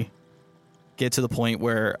tree, get to the point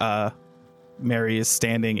where Mary is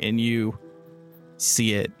standing, and you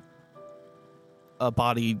see it. A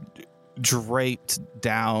body draped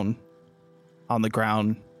down on the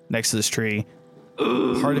ground next to this tree.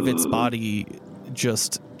 Part of its body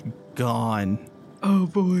just gone. Oh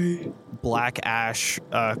boy. Black ash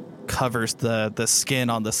covers the skin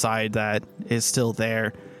on the side that is still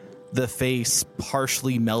there. The face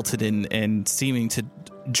partially melted and seeming to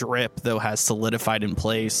drip, though has solidified in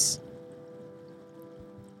place.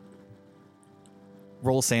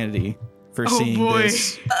 Roll sanity for seeing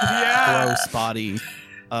this gross body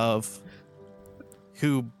of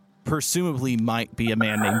who presumably might be a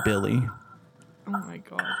man named Billy. Oh my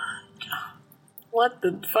God. What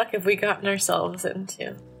the fuck have we gotten ourselves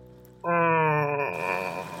into?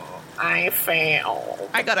 I failed.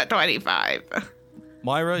 I got a 25.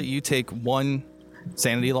 Moira, you take 1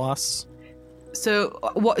 sanity loss. So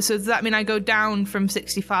what? So does that mean I go down from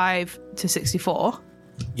 65 to 64?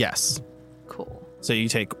 Yes. Cool. So you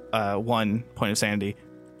take 1 point of sanity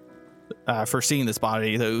for seeing this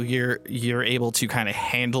body. Though you're able to kind of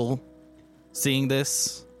handle seeing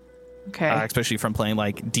this. Okay. Especially from playing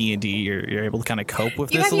like D&D, you're able to kind of cope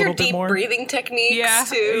with You this have a your little bit deep more. breathing techniques Yeah,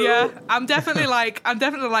 too. yeah. I'm definitely like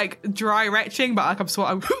dry retching, but like I'm sort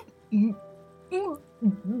of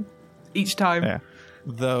each time. Yeah.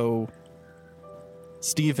 Though,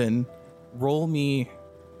 Steven, roll me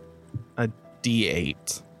a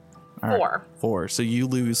D8. All right. 4. 4. So you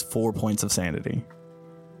lose 4 points of sanity.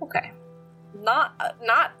 Okay. Not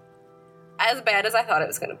as bad as I thought it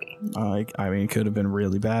was going to be. I mean, it could have been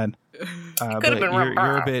really bad. But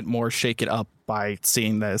you're a bit more shaken up by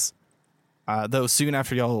seeing this. Though soon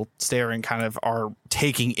after y'all stare and kind of are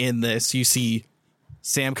taking in this, you see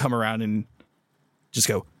Sam come around and just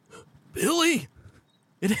go, Billy!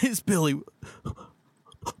 It is Billy!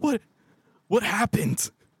 What happened?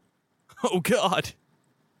 Oh, God.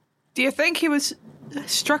 Do you think he was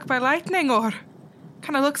struck by lightning, or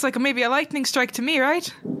kind of looks like maybe a lightning strike to me,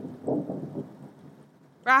 right?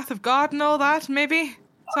 Wrath of God and all that, maybe?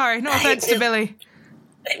 Sorry, no offense to Billy.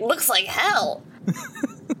 It looks like hell.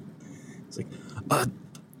 It's like,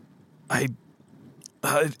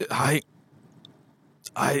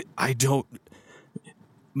 I don't.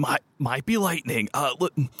 Might be lightning.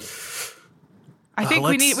 Look. I think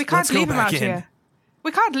we can't leave him out here.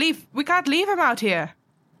 We can't leave him out here.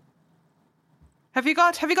 Have you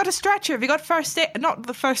got a stretcher? Have you got first aid? Not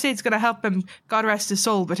the first aid's going to help him, God rest his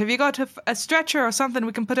soul, but have you got a stretcher or something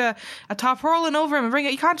we can put a tarpaulin over him and bring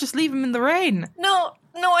it? You can't just leave him in the rain. No,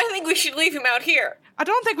 I think we should leave him out here. I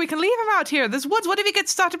don't think we can leave him out here. There's woods. What if he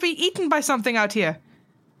gets started to be eaten by something out here?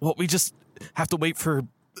 Well, we just have to wait for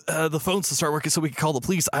the phones to start working so we can call the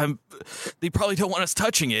police. They probably don't want us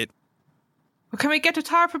touching it. Well, can we get a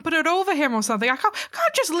tarp and put it over him or something? I can't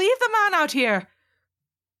just leave the man out here.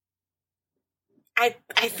 I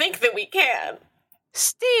think that we can.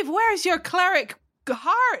 Steve, where's your cleric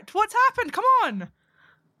heart? What's happened? Come on.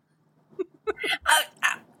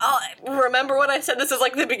 Remember when I said this is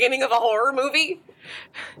like the beginning of a horror movie?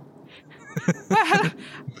 Well,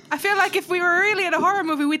 I feel like if we were really in a horror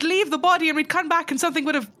movie, we'd leave the body and we'd come back and something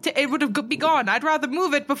would have be gone. I'd rather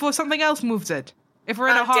move it before something else moves it. If we're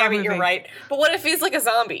in a horror movie. You're right. But what if he's like a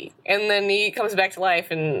zombie and then he comes back to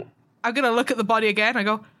life and... I'm going to look at the body again. I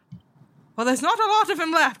go, well, there's not a lot of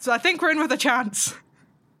him left, so I think we're in with a chance.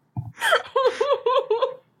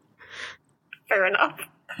 Fair enough.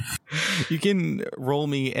 You can roll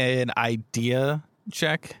me an idea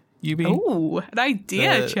check, UB. Ooh, an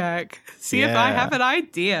idea check. See if I have an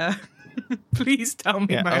idea. Please tell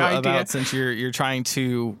me my idea. About since you're trying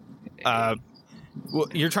to...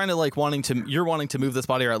 you're trying to you're wanting to move this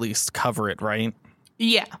body or at least cover it, right?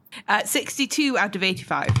 Yeah. 62 out of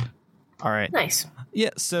 85. All right. Nice.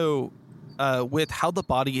 Yeah, so with how the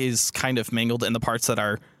body is kind of mangled and the parts that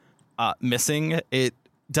are missing, it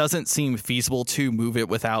doesn't seem feasible to move it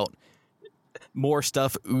without more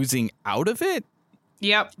stuff oozing out of it.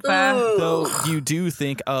 Yep. Though you do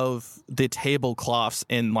think of the tablecloths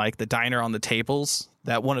in like the diner on the tables,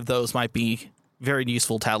 that one of those might be very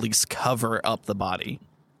useful to at least cover up the body.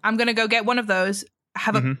 I'm going to go get one of those,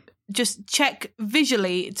 just check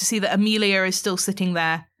visually to see that Amelia is still sitting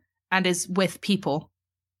there and is with people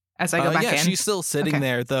as I go back in. Yeah, she's still sitting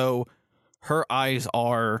there, though her eyes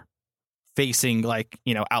are facing,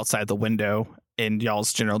 outside the window in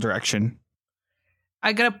y'all's general direction.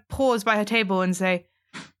 I'm going to pause by her table and say,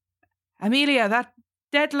 Amelia, that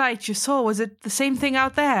dead light you saw, was it the same thing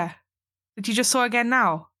out there that you just saw again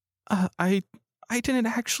now? I didn't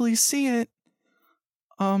actually see it.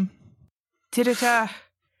 Did it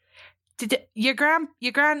your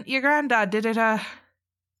granddad, did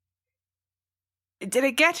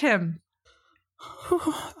it get him?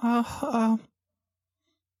 All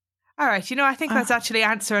right, I think that's actually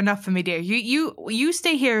answer enough for me, dear. You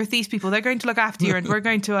stay here with these people. They're going to look after you, and we're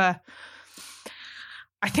going to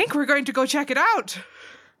I think we're going to go check it out.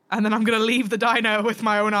 And then I'm going to leave the diner with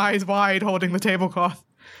my own eyes wide, holding the tablecloth.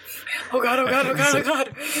 Oh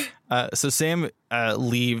God. So Sam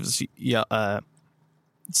leaves,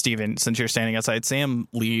 Steven, since you're standing outside, Sam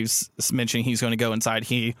leaves, mentioning he's going to go inside.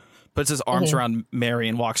 He puts his arms around Mary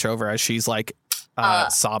and walks her over as she's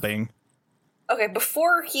sobbing. Okay,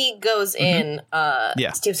 before he goes in,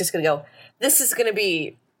 Steve's just going to go, this is going to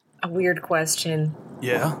be a weird question.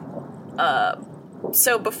 Yeah?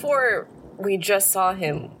 So before we just saw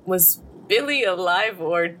him, was Billy alive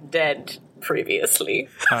or dead previously?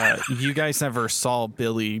 You guys never saw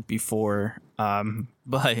Billy before,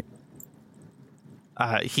 but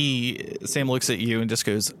Sam looks at you and just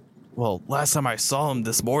goes, well, last time I saw him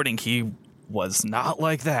this morning, he was not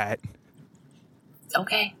like that.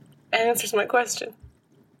 Okay, that answers my question.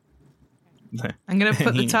 I'm going to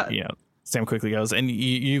put the Sam quickly goes, and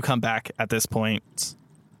you come back at this point.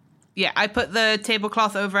 Yeah, I put the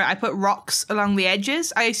tablecloth over it. I put rocks along the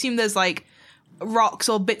edges. I assume there's rocks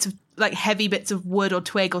or bits of heavy bits of wood or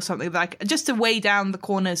twig or something just to weigh down the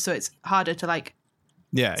corners so it's harder to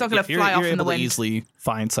Yeah, it's not going to fly off in the wind. You're able to easily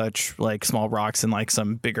find such small rocks and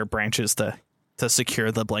some bigger branches to to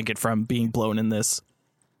secure the blanket from being blown in this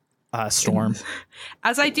storm.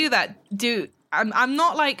 As I do that, I'm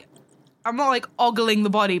not like ogling the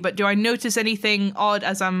body, but do I notice anything odd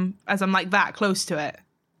as I'm like that close to it?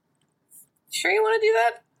 Sure you want to do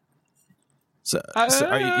that? So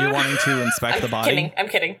are you wanting to inspect the body? I'm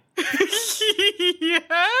kidding.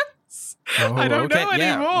 Yes. Oh, I don't know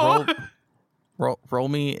anymore. Roll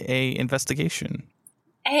me a investigation.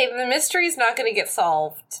 Hey, the mystery's not going to get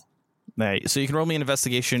solved. Right, so you can roll me an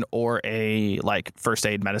investigation or a first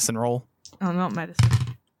aid medicine roll. Oh, not medicine.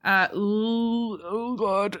 Oh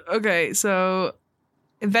god. Okay, so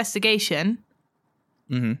investigation.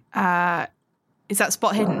 Mm-hmm. Is that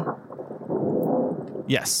spot hidden?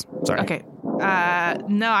 Yes. Sorry. Okay.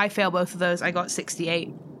 No, I failed both of those. I got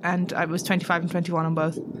 68, and I was 25 and 21 on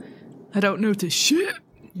both. I don't notice shit.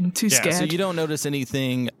 I'm too scared. So you don't notice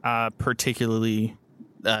anything particularly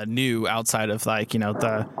new outside of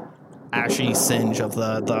the ashy singe of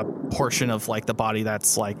the portion of the body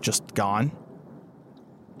that's just gone,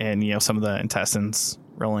 and some of the intestines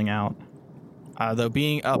rolling out. Though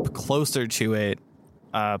being up closer to it,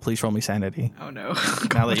 please roll me sanity. Oh no!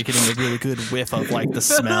 Now that you're getting a really good whiff of the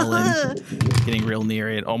smell and getting real near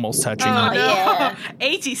it, almost touching it. Oh no!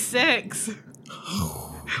 86.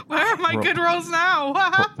 Where are my good rolls now?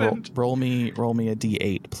 What happened? Roll me a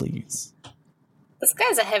D8, please. This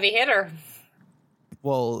guy's a heavy hitter.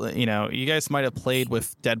 Well, you guys might have played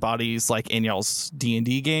with dead bodies in y'all's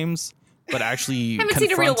D&D games, but actually haven't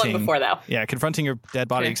seen a real one before, though. Yeah, confronting your dead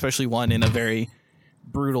body, especially one in a very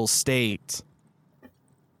brutal state,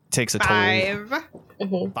 takes a toll.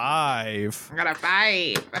 5. 5. I got a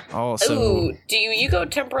 5. Oh, so... Ooh, do you go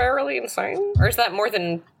temporarily insane? Or is that more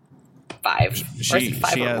than 5? She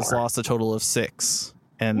has lost a total of 6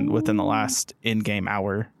 within the last in-game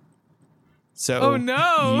hour. So oh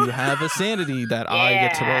no! You have a sanity that I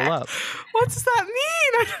get to roll up. What does that mean?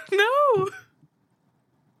 I don't know.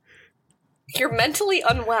 You're mentally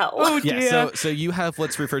unwell. Oh dear. Yeah, so you have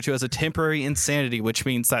what's referred to as a temporary insanity, which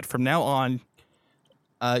means that from now on,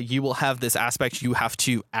 you will have this aspect you have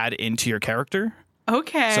to add into your character.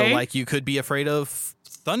 Okay. So you could be afraid of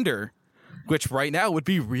thunder, which right now would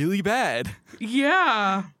be really bad.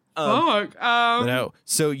 Yeah. No.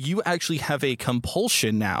 So you actually have a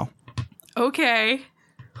compulsion now. Okay.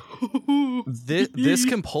 This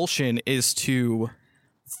compulsion is to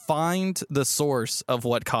find the source of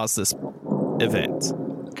what caused this event.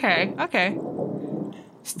 Okay.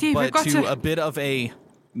 Steve, but we've got to a bit of a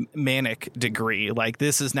manic degree.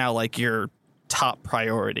 This is now your top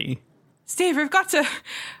priority. Steve, we've got to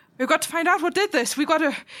find out what did this. We got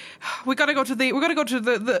to go to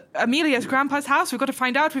the Amelia's grandpa's house. We've got to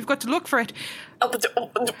find out. We've got to look for it.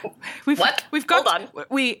 What? We've got. Hold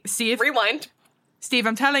on. Steve. Rewind. Steve,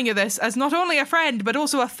 I'm telling you this as not only a friend but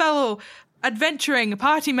also a fellow adventuring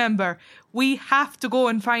party member. We have to go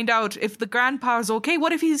and find out if the grandpa's okay.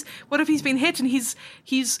 What if he's been hit and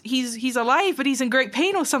he's alive but he's in great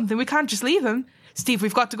pain or something? We can't just leave him. Steve,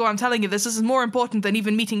 we've got to go. I'm telling you this. This is more important than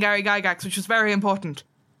even meeting Gary Gygax, which was very important.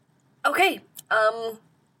 Okay,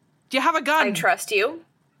 do you have a gun? I trust you.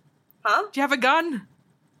 Huh? Do you have a gun?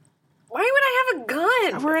 Why would I have a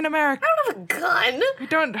gun? We're in America. I don't have a gun. We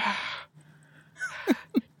don't...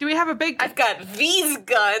 Do we have a big... I've got these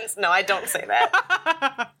guns. No, I don't say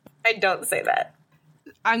that. I don't say that.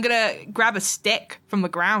 I'm gonna grab a stick from the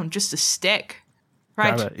ground. Just a stick.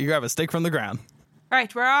 Right. You grab a stick from the ground.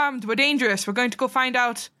 Right, we're armed. We're dangerous. We're going to go find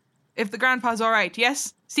out if the grandpa's all right.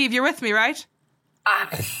 Yes? Steve, you're with me, right?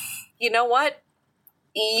 You know what?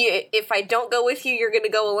 If I don't go with you, you're going to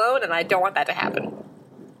go alone, and I don't want that to happen.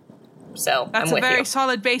 So, that's I'm a very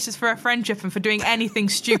solid basis for a friendship and for doing anything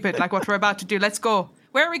stupid like what we're about to do. Let's go.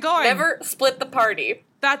 Where are we going? Never split the party.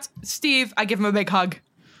 That's Steve. I give him a big hug.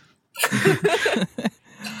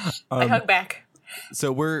 I hug back.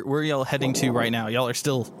 So where y'all heading to right now? Y'all are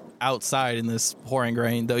still outside in this pouring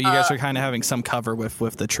rain, though you guys are kind of having some cover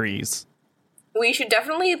with the trees. We should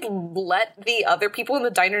definitely let the other people in the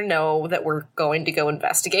diner know that we're going to go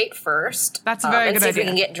investigate first. That's a very good idea. And see idea. if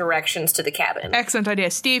we can get directions to the cabin. Excellent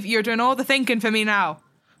idea. Steve, you're doing all the thinking for me now.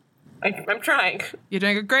 I'm trying. You're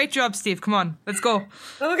doing a great job, Steve. Come on, let's go.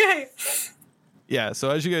 Okay. Yeah,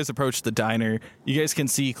 so as you guys approach the diner, you guys can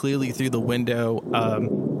see clearly through the window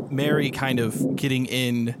Mary kind of getting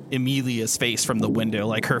in Amelia's face from the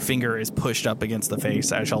window. Her finger is pushed up against the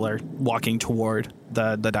face as y'all are walking toward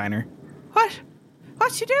the diner. What?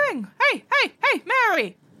 What's she doing? Hey,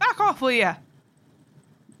 Mary! Back off, will ya?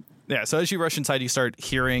 Yeah, so as you rush inside, you start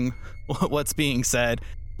hearing what's being said.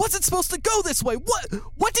 What's it supposed to go this way?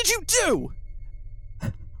 What did you do?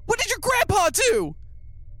 What did your grandpa do?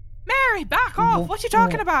 Mary, back off! What you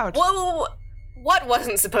talking about? Whoa. What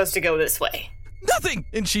wasn't supposed to go this way? Nothing!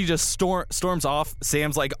 And she just storms off.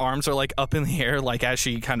 Sam's like arms are like up in the air, like as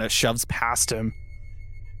she kind of shoves past him.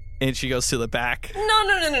 And she goes to the back.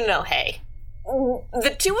 No, hey.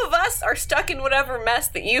 The two of us are stuck in whatever mess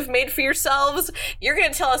that you've made for yourselves. You're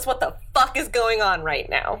gonna tell us what the fuck is going on right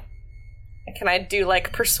now. Can I do,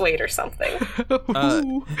 like, persuade or something?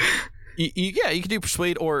 Yeah, you can do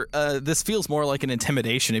persuade, or this feels more like an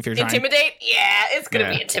intimidation if you're trying. Intimidate? Yeah, it's gonna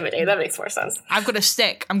be intimidate. That makes more sense. I've got a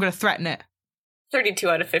stick. I'm gonna threaten it. 32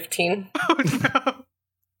 out of 15. Oh, no.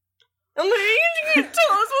 I'm like, you can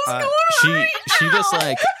tell us what's going on right She now. just,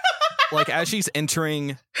 like as she's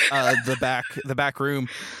entering the back room,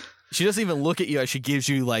 she doesn't even look at you as she gives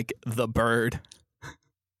you, like, the bird.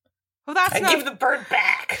 Well, give the bird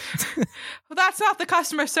back. Well, that's not the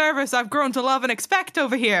customer service I've grown to love and expect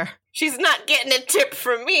over here. She's not getting a tip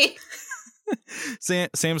from me.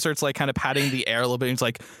 Sam starts, like, kind of patting the air a little bit, and he's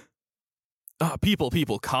like,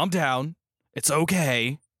 people, calm down. It's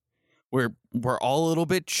okay. We're all a little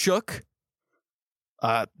bit shook.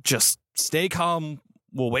 Just stay calm.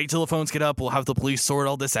 We'll wait till the phones get up. We'll have the police sort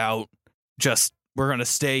all this out. We're gonna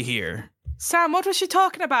stay here. Sam, what was she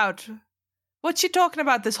talking about? What's she talking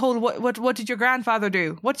about? This whole what did your grandfather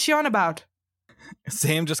do? What's she on about?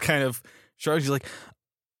 Sam just kind of shrugs. He's like,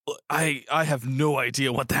 I have no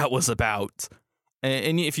idea what that was about.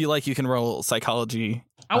 And if you like, you can roll psychology.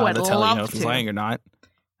 I'd to tell love you know if he's to. lying or not.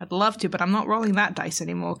 I'd love to, but I'm not rolling that dice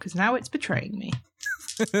anymore because now it's betraying me.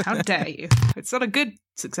 How dare you? It's not a good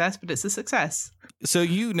success, but it's a success. So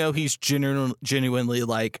you know he's genuinely,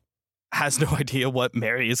 like, has no idea what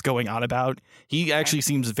Mary is going on about. He actually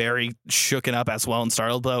seems very shooken up as well and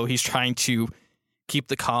startled, though. He's trying to keep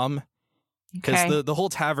the calm because the whole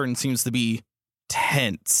tavern seems to be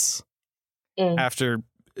tense after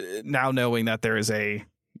now knowing that there is a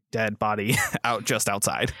dead body just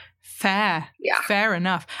outside. Fair. Yeah. Fair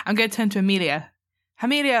enough. I'm going to turn to Amelia.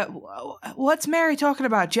 Amelia, what's Mary talking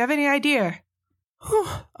about? Do you have any idea?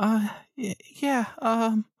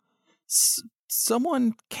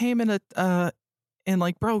 Someone came in and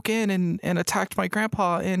like broke in and attacked my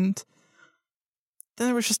grandpa, and then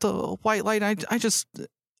there was just a white light. I just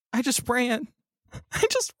ran.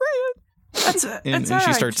 That's and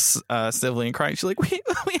she starts sniveling and crying. She's like, we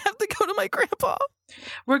have to go to my grandpa.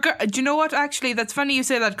 Do you know what? Actually, that's funny you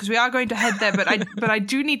say that because we are going to head there. But I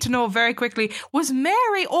do need to know very quickly. Was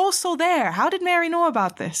Mary also there? How did Mary know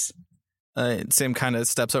about this? Sam kind of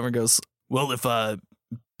steps over and goes, well, if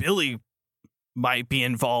Billy might be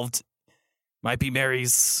involved, might be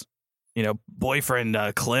Mary's, boyfriend,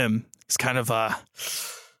 Clem. He's kind of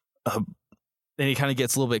then he kind of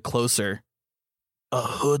gets a little bit closer. A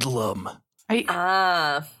hoodlum. Are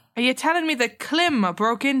you telling me that Clem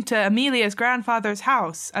broke into Amelia's grandfather's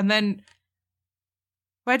house, and then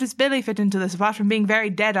where does Billy fit into this apart from being very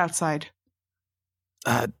dead outside?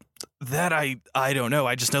 That I don't know.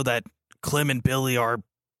 I just know that Clem and Billy are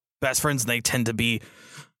best friends, and they tend to be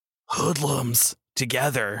hoodlums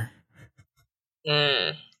together.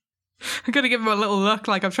 I'm gonna give him a little look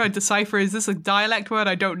like I'm trying to decipher, is this a dialect word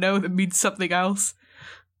I don't know that means something else?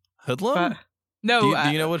 Hoodlum? No. Do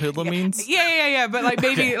you know what hoodlum means? Yeah. But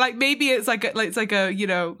maybe it's like a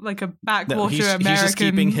backwater American he's just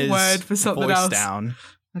keeping his word for something voice else. Down.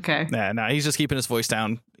 Okay. No, he's just keeping his voice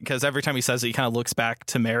down because every time he says it, he kind of looks back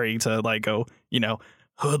to Mary to like go,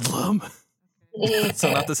 hoodlum.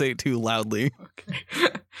 So not to say it too loudly.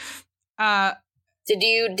 Okay. Did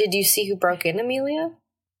you see who broke in, Amelia?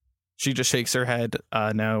 She just shakes her head.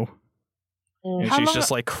 No. And she's just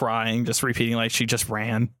like crying, just repeating like she just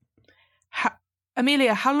ran.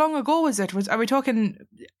 Amelia, how long ago was it? Are we talking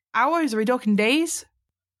hours? Are we talking days?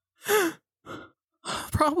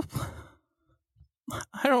 Probably.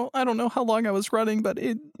 I don't know how long I was running, but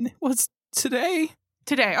it was today.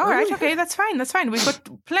 Today. All right. Okay. That's fine. We've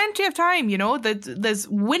got plenty of time. There's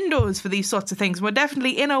windows for these sorts of things. We're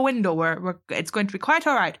definitely in a window where it's going to be quite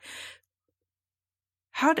all right.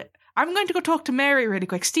 I'm going to go talk to Mary really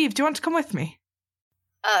quick. Steve, do you want to come with me?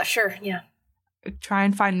 Sure. Yeah. Try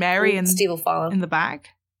and find Mary and Steve will follow in the back.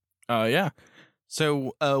 Yeah.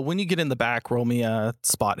 So when you get in the back, roll me a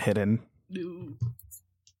spot hidden.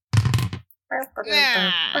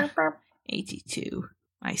 82.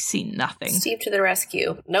 I see nothing. Steve to the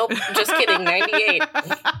rescue. Nope, just kidding. 98.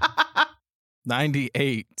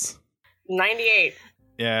 98. 98.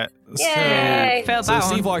 Yeah. Yay! So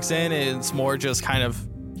Steve walks in and it's more just kind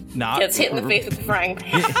of not... Gets hit in the face with the frying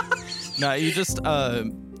pan. No, you just...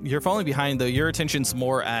 you're falling behind, though. Your attention's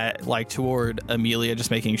more at, like, toward Amelia,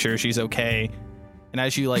 just making sure she's okay. And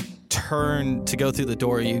as you, like, turn to go through the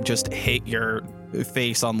door, you just hit your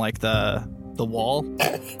face on, like, the wall.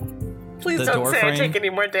 Please the don't door say frame, I take any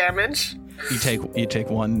more damage. you take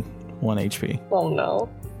one HP. Oh no.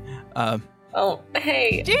 Oh,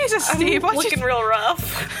 hey. Jesus, Steve, I'm looking real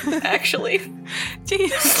rough, actually.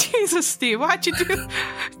 Jesus, Steve, what'd you do?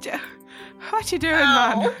 What you doing,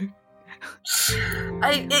 man?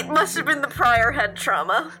 It must have been the prior head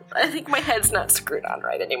trauma. I think my head's not screwed on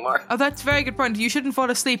right anymore. Oh, that's a very good point. You shouldn't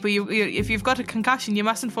fall asleep, or if you've got a concussion, you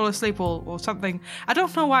mustn't fall asleep or something. I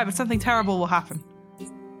don't know why, but something terrible will happen.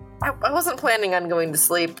 I wasn't planning on going to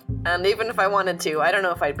sleep, and even if I wanted to, I don't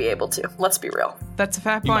know if I'd be able to. Let's be real. That's a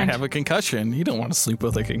fair point. You might have a concussion. You don't want to sleep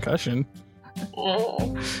with a concussion.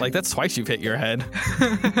 Like, that's twice you've hit your head.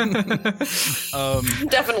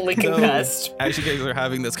 Definitely concussed. As you guys are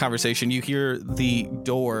having this conversation, you hear the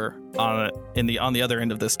door on the other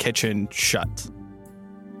end of this kitchen shut.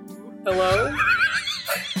 Hello?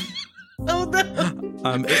 Oh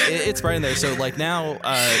no! It's right in there. So like now,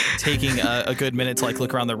 taking a good minute to like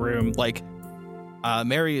look around the room, like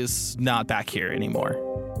Mary is not back here anymore.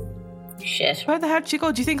 Shit. Where the hell did she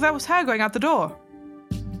go? Do you think that was her going out the door?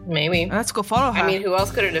 Maybe. Let's go follow her. I mean, who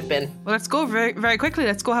else could it have been? Well, let's go very, very quickly.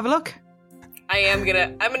 Let's go have a look. I'm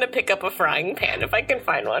gonna pick up a frying pan if I can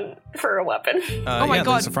find one for a weapon. Oh my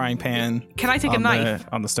God. There's a frying pan. Can I take a knife?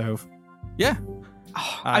 On the stove. Yeah.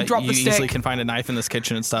 Oh, I dropped the stick. You easily can find a knife in this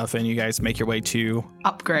kitchen and stuff, and you guys make your way to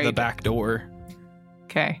upgrade the back door.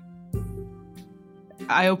 Okay.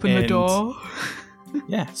 I open the door.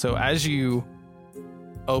 Yeah, so as you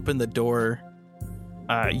open the door,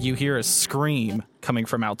 you hear a scream coming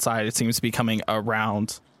from outside. It seems to be coming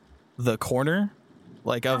around the corner,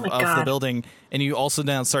 like of the building. And you also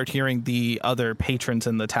now start hearing the other patrons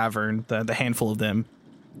in the tavern, the handful of them,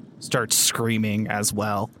 start screaming as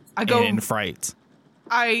well in fright.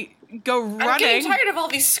 I go running. I'm getting tired of all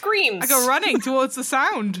these screams. I go running towards the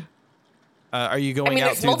sound. Are you going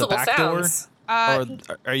out through the back sounds. door? Or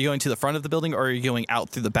are you going to the front of the building, or are you going out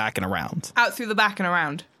through the back and around? Out through the back and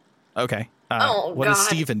around. Okay. What is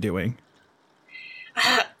Steven doing?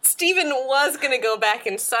 Steven was going to go back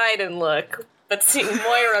inside and look, but seeing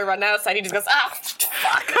Moira run outside, he just goes,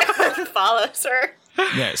 fuck, and follows her.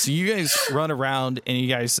 Yeah, so you guys run around and you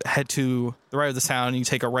guys head to the right of the town and you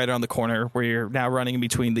take a right around the corner where you're now running in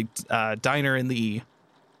between the diner and the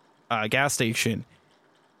gas station.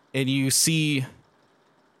 And you see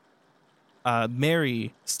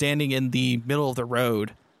Mary standing in the middle of the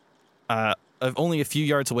road, only a few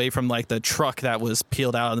yards away from like the truck that was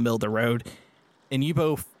peeled out in the middle of the road. And you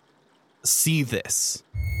both see this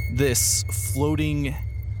floating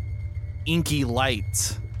inky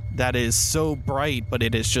light that is so bright, but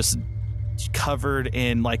it is just covered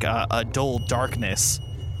in like a dull darkness.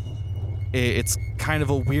 It's kind of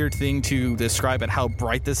a weird thing to describe at how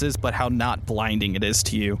bright this is, but how not blinding it is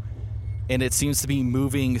to you. And it seems to be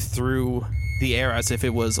moving through the air as if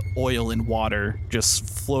it was oil and water, just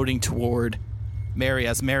floating toward Mary,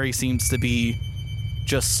 as Mary seems to be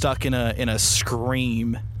just stuck in a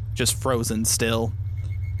scream, just frozen still.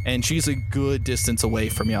 And she's a good distance away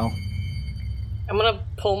from y'all. I'm gonna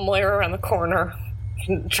pull Moira around the corner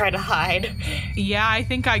and try to hide. Yeah, I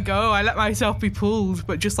think I go. I let myself be pulled,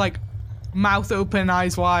 but just like mouth open,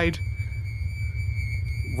 eyes wide.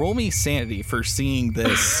 Roll me sanity for seeing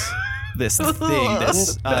this thing,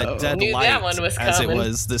 this dead light, as it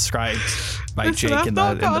was described by Jake in the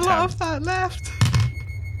I've got a lot town. of that left.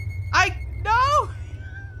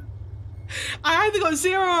 I either got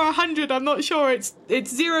 0 or 100. I'm not sure. It's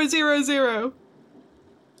 0, 0, 0.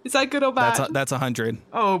 Is that good or bad? That's 100.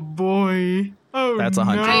 Oh boy. Oh, that's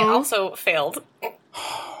 100. No. I also failed.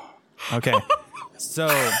 Okay, so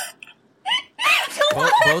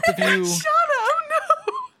both of you. Shut up!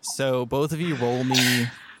 No. So both of you roll me.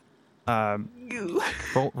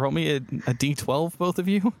 Roll me a D12, both of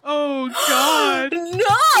you. Oh God!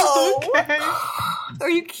 No. Okay. Are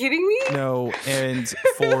you kidding me? No, and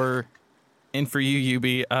for you,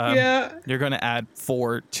 Yubi, yeah, you're going to add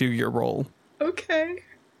 4 to your roll. Okay,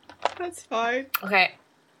 that's fine. Okay,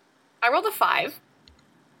 I rolled a 5.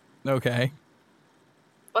 Okay.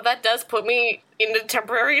 Well, that does put me in the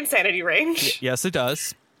temporary insanity range. Yes, it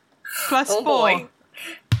does. Plus 4. Boy.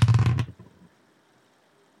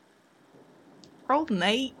 Rolled an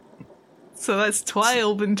 8, so that's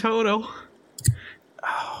 12 in total.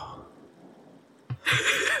 Oh.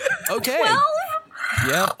 Okay. 12?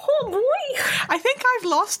 Yep. Oh boy! I think I've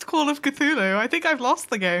lost Call of Cthulhu. I think I've lost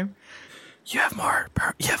the game. You have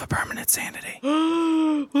a permanent sanity.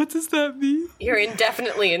 What does that mean? You're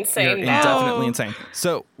indefinitely insane You're now. indefinitely insane.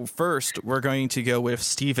 So first, we're going to go with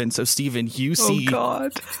Steven. So Steven, you see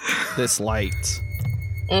this light.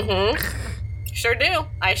 Mm-hmm. Sure do.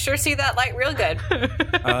 I sure see that light real good.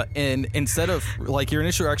 And instead of, like, your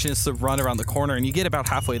initial reaction is to run around the corner, and you get about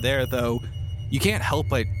halfway there, though, you can't help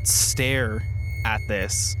but stare at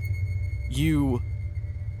this. You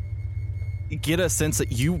get a sense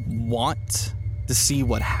that you want to see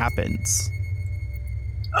what happens.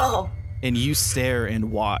 Oh. And you stare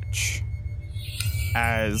and watch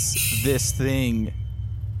as this thing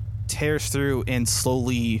tears through and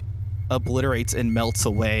slowly obliterates and melts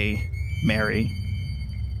away Mary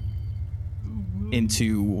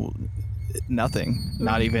into nothing,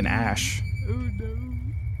 not even ash. Oh no.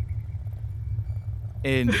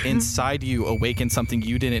 And inside you awakens something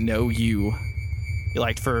you didn't know you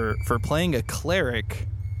liked. For playing a cleric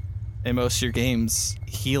in most of your games,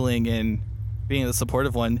 healing and being the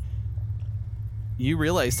supportive one, you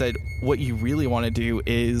realize that what you really want to do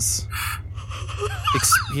is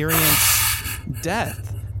experience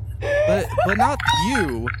death. But not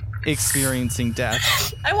you experiencing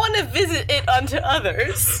death. I want to visit it unto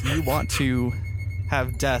others. You want to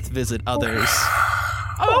have death visit others.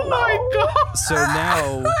 Oh my god! So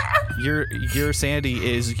now your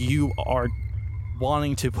sanity is you are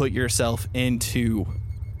wanting to put yourself into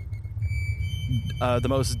the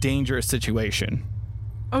most dangerous situation.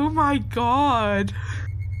 Oh my god.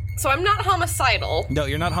 So I'm not homicidal. No,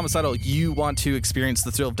 you're not homicidal. You want to experience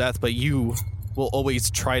the thrill of death, but you will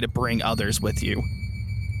always try to bring others with you.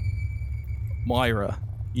 Moira,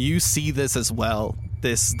 you see this as well,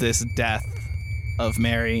 this death of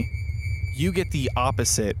Mary. You get the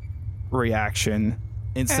opposite reaction.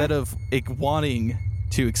 Instead of wanting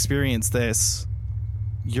to experience this,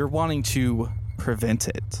 you're wanting to prevent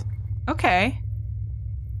it. Okay.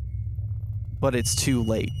 But it's too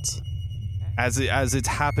late. As it's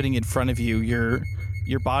happening in front of you,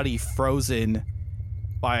 your body frozen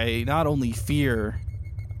by not only fear,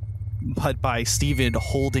 but by Steven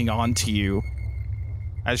holding on to you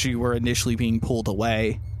as you were initially being pulled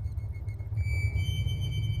away.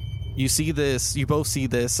 You both see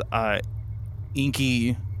this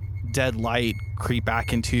inky, dead light creep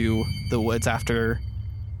back into the woods after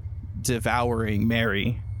devouring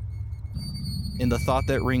Mary. And the thought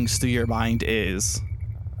that rings through your mind is,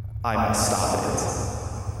 I must stop it.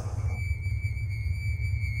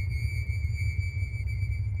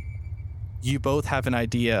 You both have an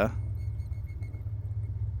idea.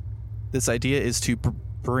 This idea is to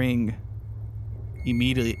bring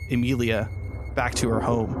Emilia back to her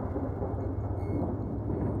home.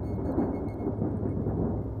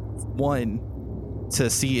 One, to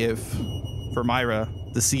see if, for Myra,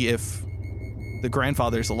 to see if the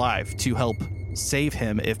grandfather's alive, to help save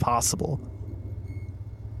him if possible,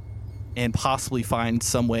 and possibly find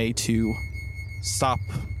some way to stop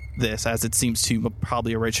this, as it seems to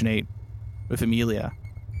probably originate with Emilia.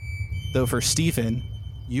 Though for Stephen,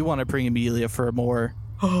 you want to bring Emilia for a more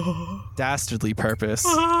dastardly purpose.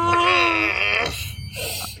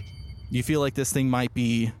 You feel like this thing might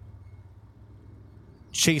be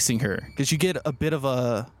chasing her, because you get a bit of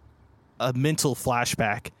a mental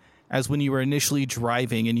flashback as when you were initially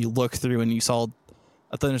driving and you looked through and you saw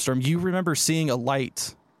a thunderstorm. You remember seeing a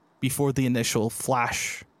light before the initial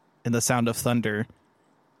flash and the sound of thunder.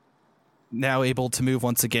 Now able to move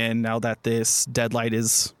once again, now that this dead light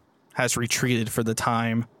has retreated for the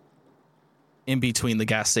time in between the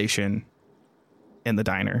gas station and the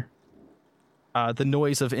diner. The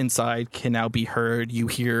noise of inside can now be heard. You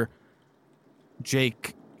hear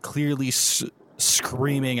Jake clearly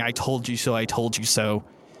screaming, "I told you so, I told you so."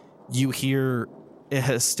 You hear a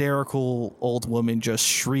hysterical old woman just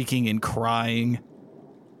shrieking and crying,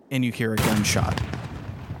 and you hear a gunshot.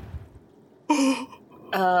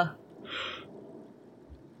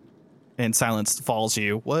 And silence falls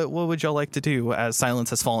you. What would y'all like to do as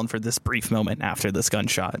silence has fallen for this brief moment after this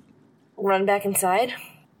gunshot? Run back inside.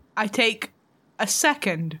 I take a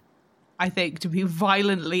second, I think, to be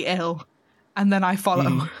violently ill, and then I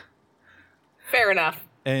follow. Fair enough.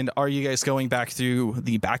 And are you guys going back through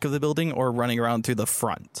the back of the building or running around through the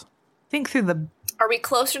front? Think through the... Are we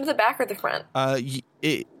closer to the back or the front?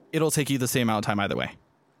 It'll take you the same amount of time either way.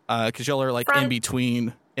 Because y'all are like front. In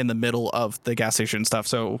between, in the middle of the gas station stuff.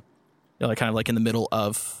 So you're like kind of like in the middle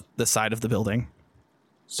of the side of the building.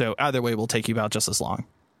 So either way will take you about just as long.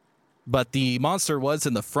 But the monster was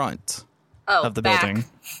in the front of the building.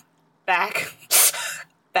 Back.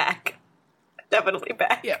 Definitely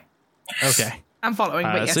back. Yeah. Okay. I'm following,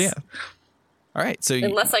 but yes. So yeah. All right. So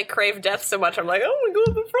unless I crave death so much, I'm like, oh, I'm going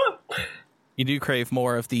to go to the front. You do crave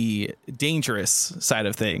more of the dangerous side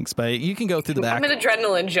of things, but you can go through the back. I'm an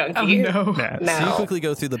adrenaline junkie. Oh, no. Yeah. No. So you quickly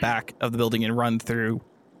go through the back of the building and run through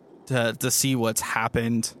to see what's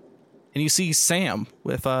happened. And you see Sam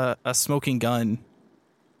with a smoking gun.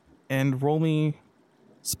 And roll me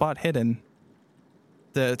spot hidden.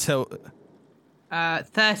 30.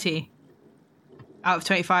 Out of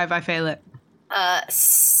 25, I fail it.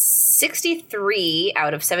 63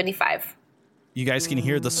 out of 75. You guys can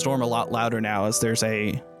hear the storm a lot louder now as there's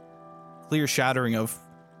a clear shattering of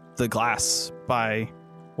the glass by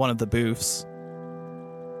one of the booths.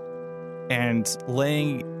 And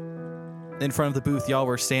laying in front of the booth y'all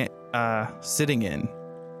were sitting in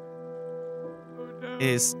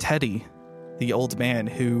is Teddy, the old man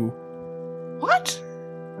who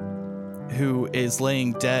is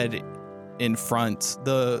laying dead in front.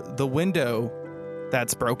 The window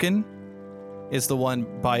that's broken is the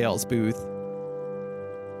one by y'all's booth.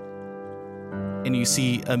 And you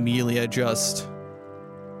see Amelia just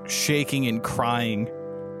shaking and crying.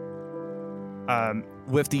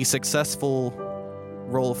 With the successful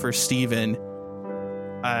roll for Steven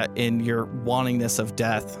in your wantingness of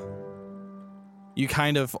death, you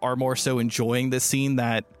kind of are more so enjoying this scene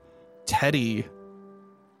that Teddy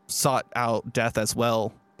sought out death as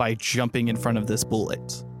well by jumping in front of this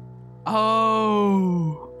bullet.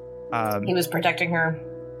 Oh. He was protecting her.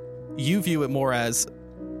 You view it more as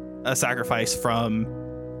a sacrifice from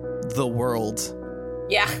the world.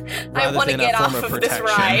 Yeah, I want to get off of this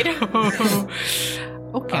ride.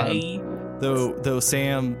 Okay. Though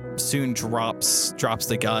Sam soon drops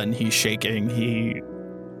the gun, he's shaking. He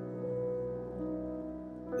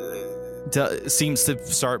seems to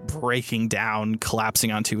start breaking down,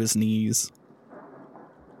 collapsing onto his knees.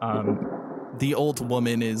 The old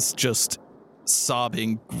woman is just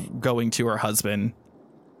sobbing, going to her husband,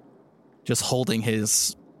 just holding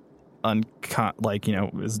his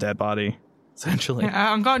his dead body, essentially.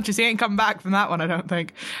 Yeah, unconscious. He ain't come back from that one, I don't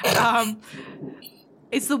think.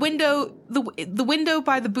 Is the window the window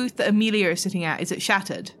by the booth that Amelia is sitting at, is it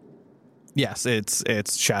shattered? Yes,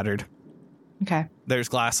 it's shattered. Okay. There's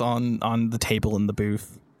glass on the table in the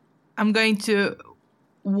booth. I'm going to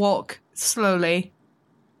walk slowly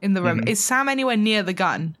in the room. Mm-hmm. Is Sam anywhere near the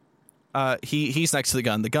gun? He's next to the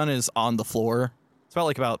gun. The gun is on the floor. It's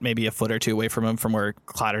about maybe a foot or two away from him from where it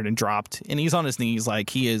clattered and dropped. And he's on his knees like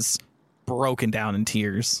he is broken down in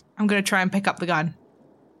tears. I'm going to try and pick up the gun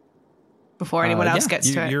before anyone else gets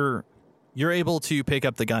to it. You're able to pick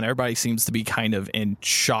up the gun. Everybody seems to be kind of in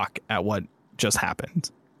shock at what just happened.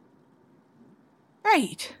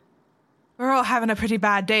 Right. We're all having a pretty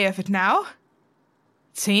bad day of it now.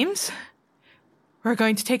 It seems. We're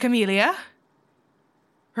going to take Amelia.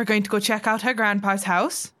 We're going to go check out her grandpa's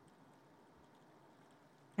house.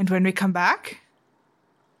 And when we come back,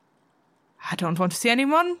 I don't want to see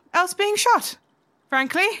anyone else being shot,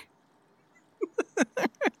 frankly.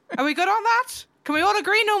 Are we good on that? Can we all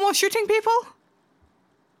agree no more shooting people?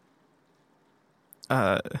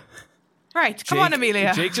 Right, come on,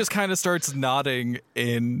 Amelia. Jake just kind of starts nodding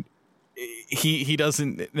and he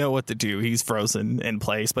doesn't know what to do. He's frozen in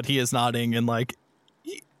place, but he is nodding and like,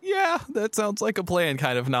 yeah, that sounds like a plan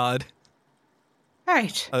kind of nod.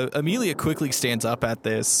 Right. Amelia quickly stands up at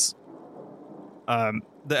this,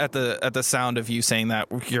 at the sound of you saying that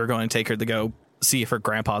you're going to take her to go see if her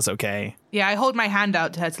grandpa's okay. Yeah, I hold my hand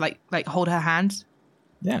out to her to like hold her hand.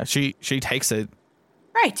 Yeah, she takes it.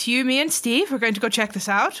 Right, you, me, and Steve, we're going to go check this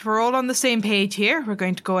out. We're all on the same page here. We're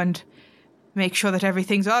going to go and make sure that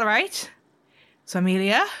everything's all right. So,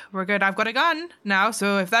 Amelia, we're good. I've got a gun now,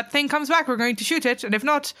 so if that thing comes back, we're going to shoot it. And if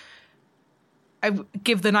not, I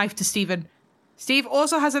give the knife to Steven. Steve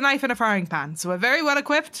also has a knife and a frying pan, so we're very well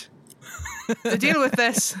equipped to deal with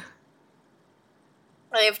this.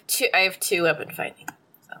 I have two weapon fighting.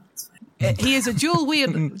 So it's fine. He is a dual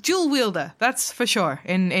wielder, that's for sure,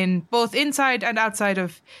 in both inside and outside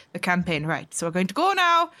of the campaign. Right, so we're going to go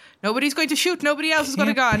now. Nobody's going to shoot. Nobody else has got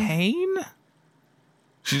a gun. Campaign?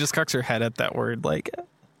 She just cocks her head at that word, like,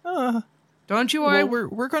 Don't you worry. Well,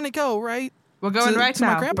 we're going to go, right? We're going right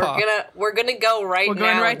now. My grandpa. We're gonna go right now. We're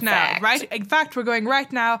going right now. Fact. Right. In fact, we're going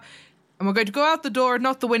right now, and we're going to go out the door,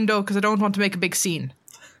 not the window, because I don't want to make a big scene.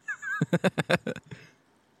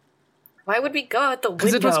 Why would we go out the window?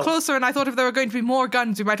 Because it was closer, and I thought if there were going to be more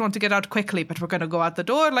guns, we might want to get out quickly. But we're going to go out the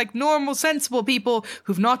door like normal, sensible people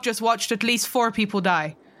who've not just watched at least 4 people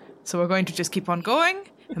die. So we're going to just keep on going.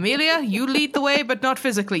 Amelia, you lead the way, but not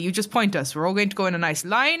physically. You just point us. We're all going to go in a nice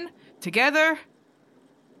line together.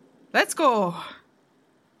 Let's go.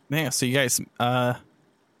 Yeah, so you guys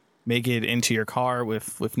make it into your car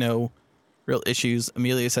with no real issues.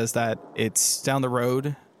 Amelia says that it's down the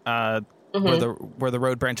road where the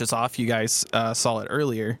road branches off. You guys saw it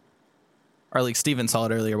earlier. Or at least Steven saw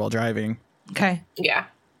it earlier while driving. Okay. Yeah.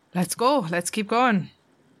 Let's go. Let's keep going.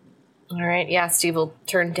 All right, yeah, Steve will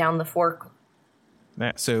turn down the fork.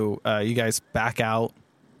 So you guys back out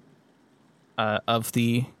of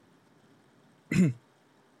the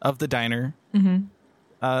of the diner.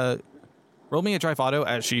 Mm-hmm. Roll me a drive auto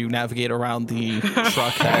as you navigate around the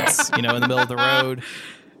truck that's in the middle of the road,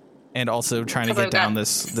 and also trying to get down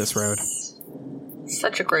this road.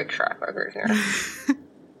 Such a great track record here.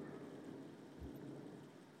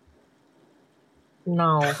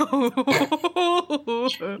 No.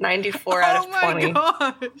 94 out of 20.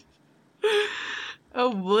 God.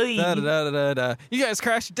 Oh boy. You guys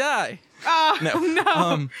crash and die. Oh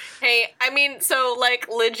no. Hey, I mean, so like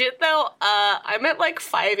legit though, I'm at like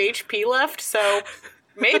 5 HP left, so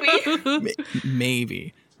maybe.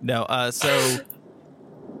 Maybe. No, so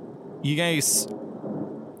you guys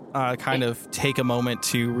kind of take a moment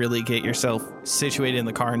to really get yourself situated in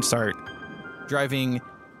the car and start driving.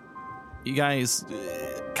 You guys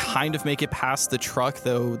kind of make it past the truck,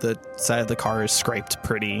 though the side of the car is scraped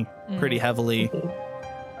pretty heavily.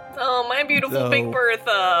 Oh, my beautiful Big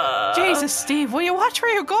Bertha. Jesus, Steve, will you watch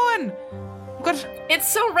where you're going? It's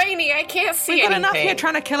so rainy, I can't see We've got anything. enough here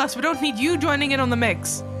trying to kill us. We don't need you joining in on the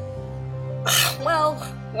mix. Well,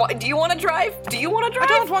 do you want to drive? Do you want to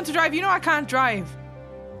drive? I don't want to drive. You know I can't drive.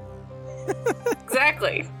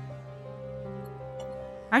 Exactly.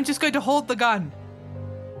 I'm just going to hold the gun.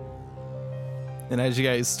 And as you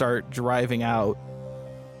guys start driving out,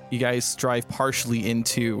 you guys drive partially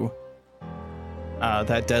into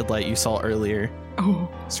that dead light you saw earlier. Oh.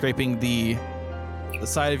 Scraping the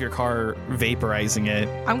side of your car, vaporizing it.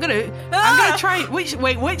 I'm gonna try.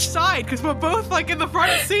 Which side? Because we're both like in the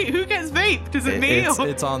front seat. Who gets vaped? Is it me?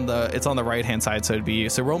 It's on the right hand side, so it'd be you.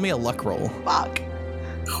 So roll me a luck roll. Fuck.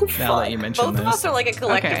 Now that you mentioned Both this, of us are like a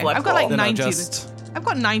collective luck I've got roll. like 90. I've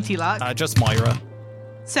got 90 luck. Just Moira.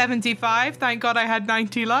 75. Thank God I had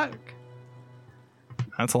 90 luck.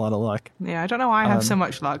 That's a lot of luck. Yeah, I don't know why I have so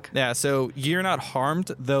much luck. Yeah, so you're not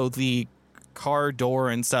harmed, though the car door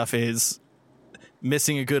and stuff is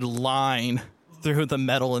missing a good line through the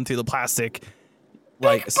metal and through the plastic.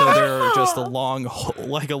 So there are just a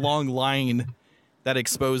long line that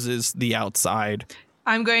exposes the outside.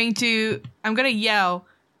 I'm gonna yell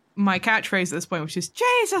my catchphrase at this point, which is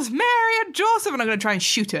Jesus, Mary, and Joseph, and I'm gonna try and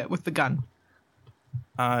shoot it with the gun.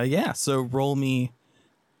 Yeah, so roll me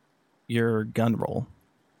your gun roll.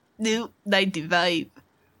 Nope, 95.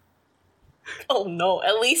 Oh no,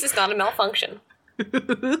 at least it's not a malfunction.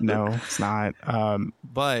 No, it's not.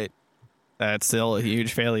 But that's still a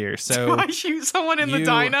huge failure. So do I shoot someone in the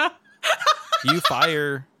diner? You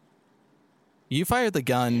fire the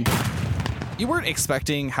gun. You weren't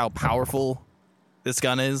expecting how powerful this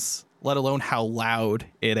gun is, let alone how loud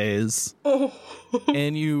it is. Oh.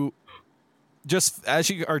 And you just, as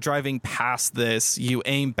you are driving past this, you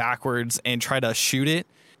aim backwards and try to shoot it.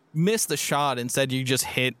 Miss the shot. Instead, you just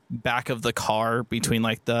hit back of the car between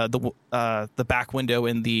like the back window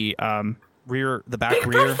and the rear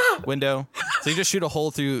window. So you just shoot a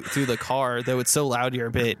hole through the car. Though it's so loud, you're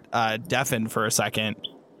a bit deafened for a second,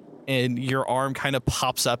 and your arm kind of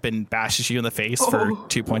pops up and bashes you in the face for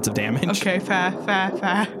 2 points of damage. Okay, fair.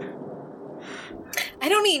 I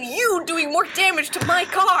don't need you doing more damage to my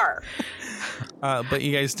car. But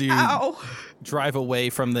you guys do drive away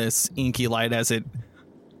from this inky light as it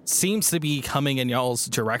seems to be coming in y'all's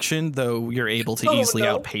direction, though you're able to easily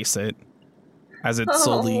outpace it as it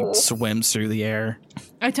slowly swims through the air.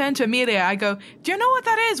 I turn to Amelia. I go, do you know what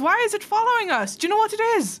that is? Why is it following us? Do you know what it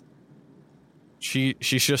is? She's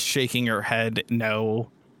just shaking her head no,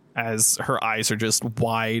 as her eyes are just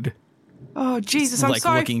wide. Oh, Jesus, I'm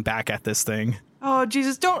sorry. Looking back at this thing. Oh,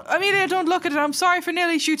 Jesus, Amelia, don't look at it. I'm sorry for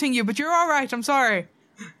nearly shooting you, but you're all right. I'm sorry.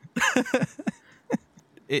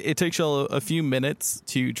 It takes you a few minutes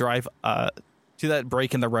to drive to that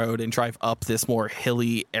break in the road and drive up this more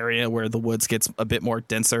hilly area where the woods gets a bit more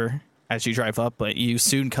denser as you drive up. But you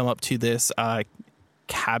soon come up to this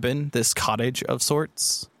cabin, this cottage of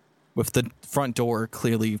sorts, with the front door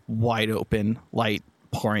clearly wide open, light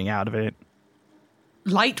pouring out of it.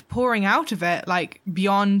 Light pouring out of it, like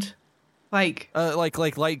beyond, like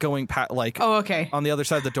light going past, like. Oh, okay. On the other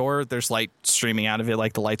side of the door, there's light streaming out of it,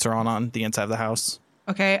 like the lights are on the inside of the house.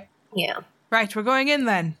 Okay. Yeah. Right, we're going in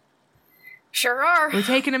then. Sure are. We're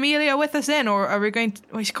taking Amelia with us in, or are we going to...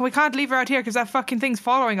 We can't leave her out here because that fucking thing's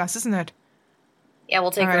following us, isn't it? Yeah,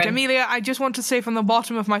 we'll take her in. Amelia, I just want to say from the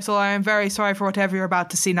bottom of my soul, I am very sorry for whatever you're about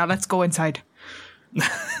to see. Now let's go inside.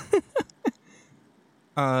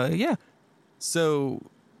 Yeah. So,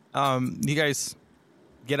 you guys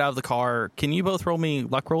get out of the car. Can you both roll me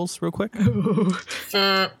luck rolls real quick?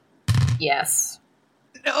 Yes.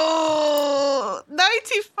 Oh,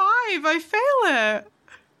 95. I fail it.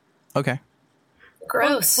 Okay.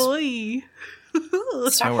 Gross. Oh, boy.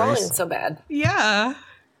 Stop No rolling worries. so bad. Yeah.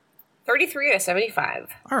 33 out of 75.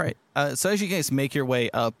 All right. So as you guys make your way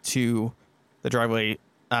up to the driveway,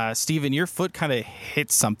 Steven, your foot kind of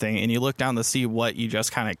hits something, and you look down to see what you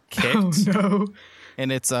just kind of kicked. Oh, no.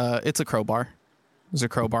 And it's a crowbar. There's a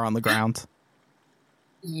crowbar on the ground.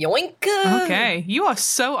 Yoink. Okay, you are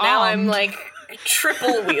so Now armed. I'm like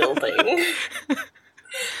triple wielding.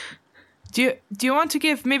 Do you want to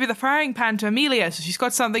give maybe the frying pan to Amelia so she's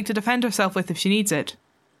got something to defend herself with if she needs it?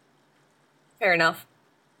 Fair enough.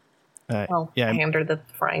 I'll yeah. hand her the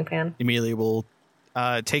frying pan. Amelia will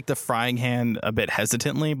take the frying pan a bit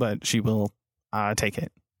hesitantly, but she will take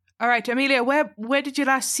it. All right, Amelia, where did you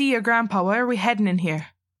last see your grandpa? Where are we heading in here?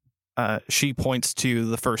 She points to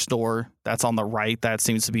the first door that's on the right that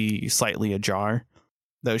seems to be slightly ajar,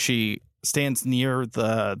 though she stands near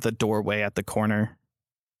the doorway at the corner,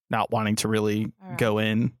 not wanting to really go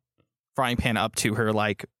in. Frying pan up to her,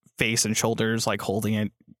 like, face and shoulders, like, holding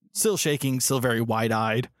it, still shaking, still very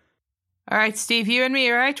wide-eyed. All right, Steve, you and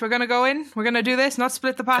me, all right? We're going to go in. We're going to do this, not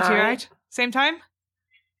split the party, all right? Same time?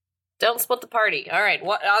 Don't split the party. All right,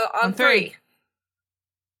 on three.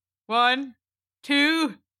 1, 2,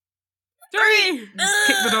 3!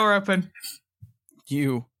 Kick the door open.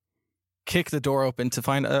 You kick the door open to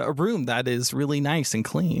find a room that is really nice and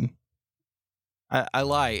clean. I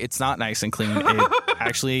lie, it's not nice and clean. It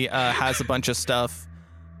actually has a bunch of stuff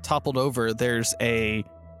toppled over. There's a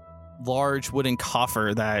large wooden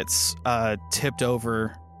coffer that's tipped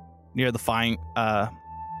over near the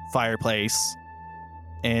fireplace.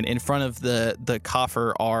 And in front of the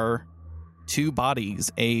coffer are two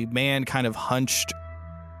bodies. A man kind of hunched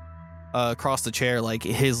across the chair, like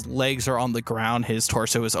his legs are on the ground, his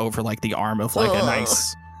torso is over like the arm of like a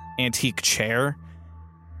nice antique chair,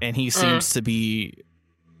 and he seems to be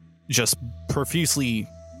just profusely,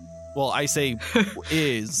 well, I say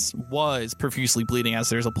was profusely bleeding, as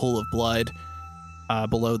there's a pool of blood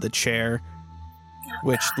below the chair,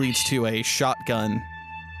 which leads to a shotgun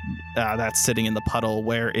that's sitting in the puddle,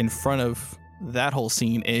 where in front of that whole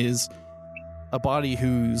scene is a body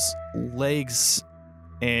whose legs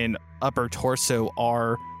and upper torso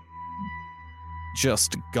are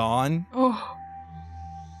just gone.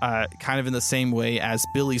 Kind of in the same way as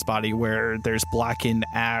Billy's body, where there's blackened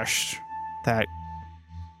ash that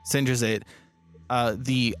singes it.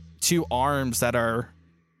 The two arms that are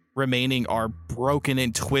remaining are broken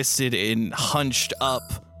and twisted and hunched up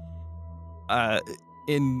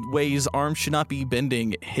in ways arms should not be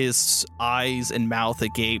bending. His eyes and mouth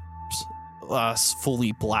agape,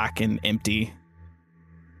 fully black and empty.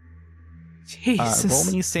 Jesus.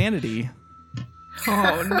 Roll me sanity.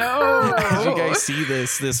 Oh no! As you guys see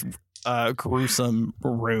this gruesome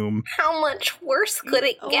room. How much worse could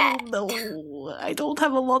it get? No, I don't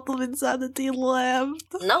have a lot of insanity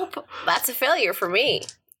left. Nope, that's a failure for me.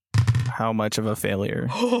 How much of a failure?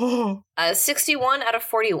 61 out of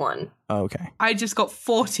 41. Okay. I just got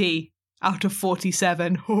 40 out of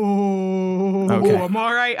 47. Oh, okay. I'm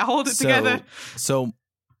all right. I hold it together. So,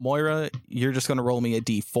 Moira, you're just going to roll me a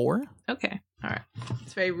D4. Okay. All right.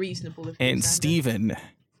 It's very reasonable of you. And Steven,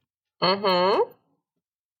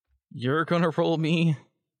 you're going to roll me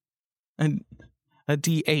a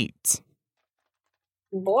D8.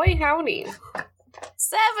 Boy, howdy. 7.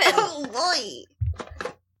 Oh, boy.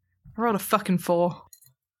 I rolled a fucking 4.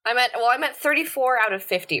 I'm at 34 out of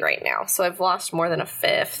 50 right now, so I've lost more than a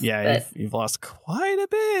fifth. Yeah, you've lost quite a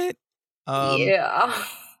bit. Yeah.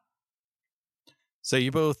 So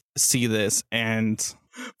you both see this, and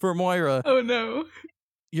for Moira, oh no,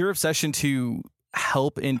 your obsession to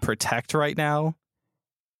help and protect right now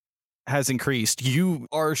has increased. You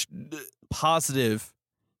are positive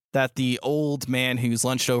that the old man who's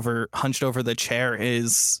hunched over the chair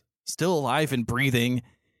is still alive and breathing,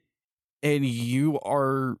 and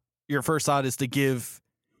your first thought is to give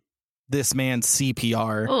this man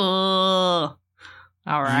CPR.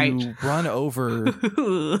 All right. You run over,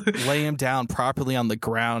 lay him down properly on the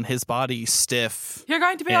ground, his body stiff. You're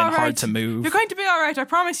going to be and all right. hard to move. You're going to be all right. I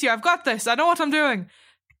promise you. I've got this. I know what I'm doing.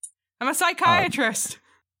 I'm a psychiatrist.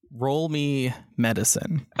 Roll me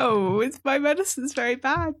medicine. Oh, my medicine's very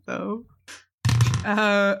bad, though.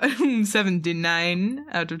 79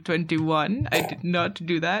 out of 21. I did not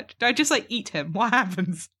do that. I just, eat him. What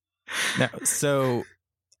happens? No, so,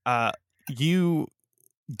 you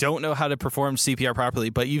don't know how to perform CPR properly,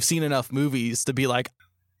 but you've seen enough movies to be like,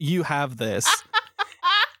 you have this.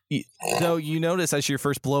 So you notice as you're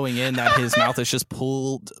first blowing in that his mouth is just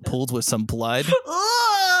pulled with some blood.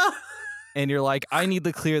 And you're like, I need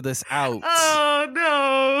to clear this out. Oh,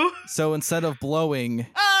 no. So instead of blowing,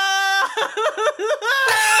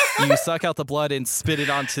 You suck out the blood and spit it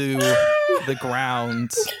onto the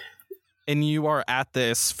ground. And you are at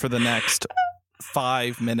this for the next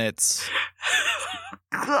 5 minutes.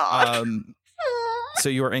 So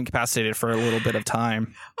you are incapacitated for a little bit of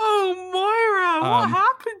time. Oh, Moira, what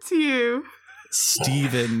happened to you?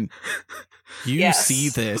 Steven, you see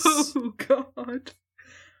this. Oh, God.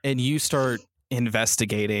 And you start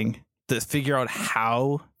investigating to figure out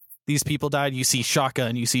how these people died. You see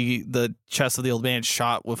shotgun. You see the chest of the old man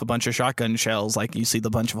shot with a bunch of shotgun shells. Like, you see the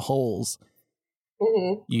bunch of holes.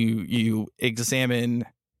 Mm-hmm. You examine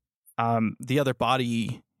the other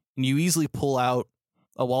body, and you easily pull out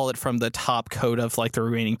a wallet from the top coat of like the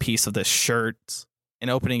remaining piece of this shirt. And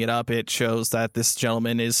opening it up, it shows that this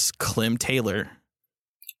gentleman is Clem Taylor.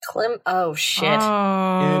 Clem? Oh, shit.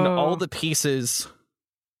 And all the pieces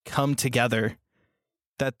come together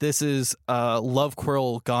that this is love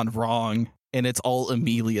quarrel gone wrong, and it's all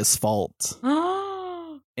Amelia's fault.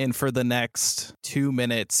 And for the next 2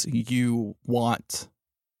 minutes, you want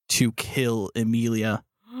to kill Amelia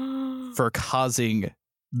for causing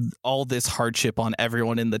all this hardship on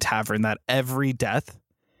everyone in the tavern, that every death,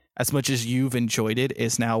 as much as you've enjoyed it,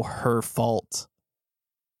 is now her fault.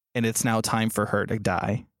 And it's now time for her to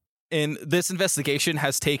die. And this investigation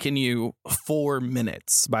has taken you 4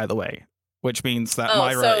 minutes, by the way, which means that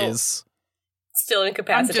Myra is still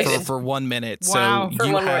incapacitated for 1 minute. Wow. So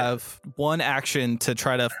you have one action to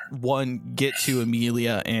try to, get to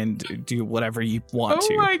Amelia and do whatever you want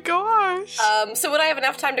to. Oh my gosh. So would I have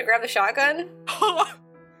enough time to grab the shotgun?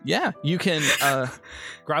 Yeah, you can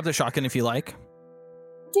grab the shotgun if you like.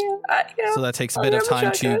 Yeah. So that takes a bit of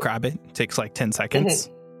time to grab it. It takes like 10 seconds.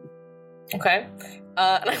 Mm-hmm. Okay.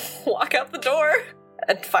 And I walk out the door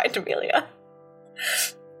and find Amelia.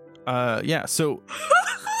 Yeah, so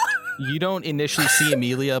you don't initially see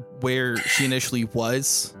Amelia where she initially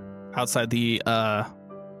was, outside the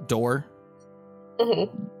door.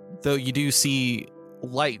 Mm-hmm. Though you do see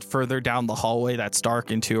light further down the hallway that's dark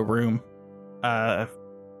into a room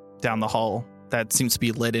down the hall that seems to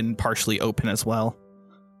be lit and partially open as well.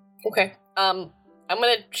 Okay. I'm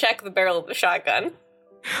gonna check the barrel of the shotgun.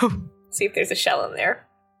 See if there's a shell in there.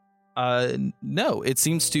 No, it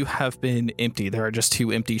seems to have been empty. There are just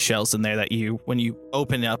 2 empty shells in there that when you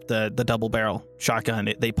open up the double barrel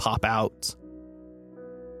shotgun, they pop out.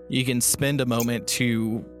 You can spend a moment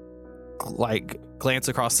to glance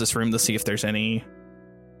across this room to see if there's any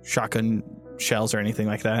shotgun shells or anything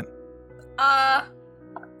like that.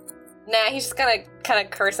 Nah, he's just gonna kind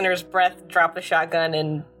of curse under his breath, drop the shotgun,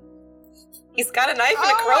 and he's got a knife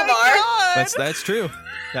and a crowbar. That's true.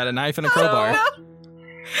 Got a knife and a crowbar.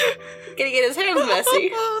 Gonna get his hands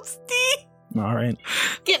messy. All right.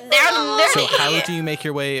 Get down and dirty. So how do you make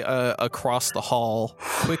your way across the hall?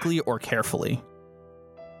 Quickly or carefully?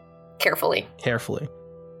 Carefully. Carefully.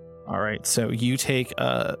 All right. So you take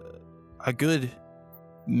a good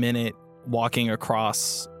minute walking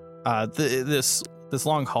across this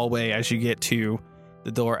long hallway as you get to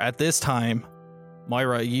the door. At this time,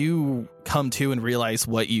 Myra, you come to and realize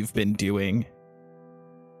what you've been doing.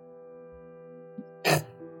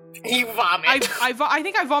 You vomit. I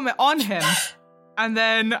think I vomit on him, and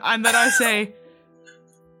then I say,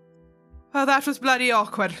 "Well, that was bloody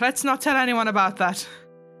awkward. Let's not tell anyone about that."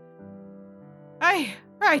 Hey,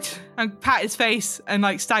 right. I pat his face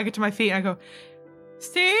and stagger to my feet, and I go,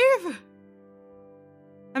 "Steve,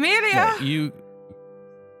 Amelia." Yeah, you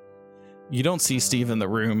don't see Steve in the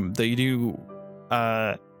room. Though you do.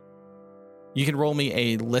 You can roll me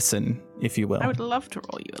a listen, if you will. I would love to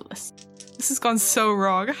roll you a listen. This has gone so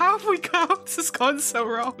wrong. How have we come? This has gone so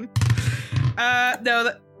wrong.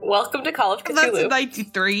 No. Welcome to Call of Cthulhu. That's a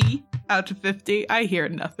 93 out of 50. I hear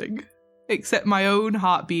nothing except my own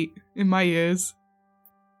heartbeat in my ears.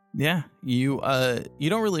 Yeah, you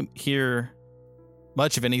don't really hear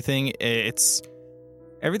much of anything.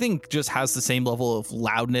 Everything just has the same level of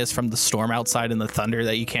loudness from the storm outside and the thunder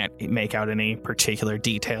that you can't make out any particular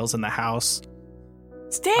details in the house.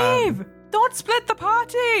 Steve! Don't split the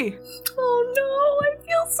party! Oh no, I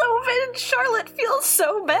feel so bad. Charlotte feels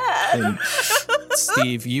so bad. And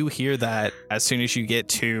Steve, you hear that as soon as you get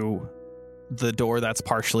to the door that's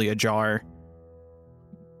partially ajar.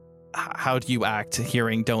 How do you act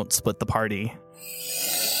hearing "don't split the party"?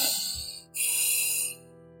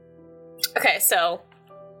 Okay, so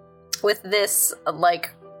with this,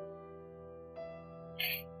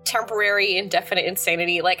 temporary indefinite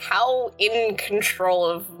insanity, how in control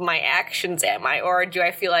of my actions am I? Or do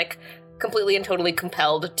I feel completely and totally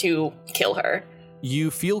compelled to kill her?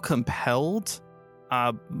 You feel compelled,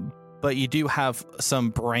 but you do have some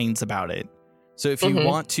brains about it. So if you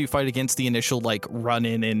want to fight against the initial like run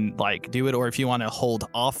in and like do it, or if you want to hold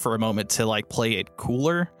off for a moment to like play it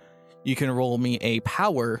cooler, you can roll me a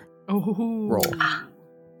power roll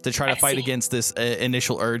to try to fight against this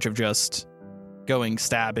initial urge of just going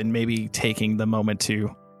stab and maybe taking the moment to.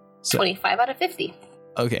 25 out of 50.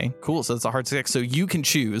 Okay, cool. So it's a hard 6. So you can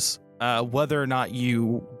choose whether or not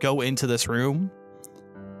you go into this room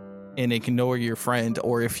and ignore your friend,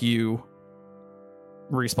 or if you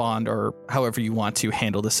respond, or however you want to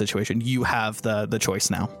handle the situation. You have the choice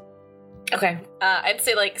now. Okay. I'd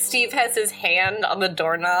say, like, Steve has his hand on the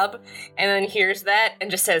doorknob and then hears that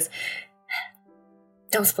and just says,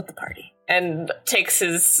 don't split the party, and takes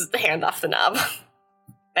his hand off the knob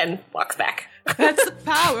and walks back. That's the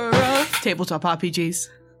power of tabletop RPGs.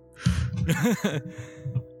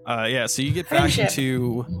 Yeah, so you get back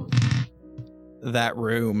into that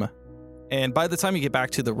room, and by the time you get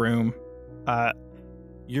back to the room,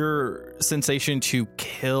 your sensation to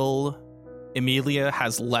kill Amelia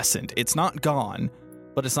has lessened. It's not gone,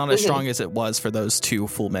 but it's not as strong as it was for those 2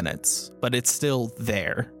 full minutes, but it's still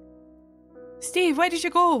there. Steve, where did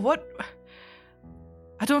you go? What?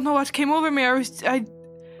 I don't know what came over me.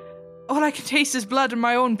 All I can taste is blood and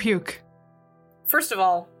my own puke. First of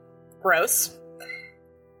all, gross.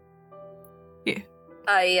 Yeah.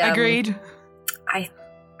 I agreed. I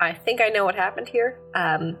think I know what happened here.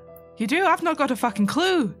 You do? I've not got a fucking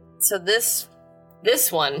clue. So this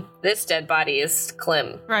dead body is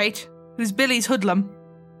Clem. Right. Who's Billy's hoodlum.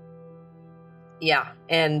 Yeah,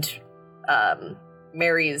 and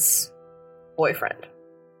Mary's boyfriend.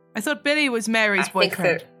 I thought Billy was Mary's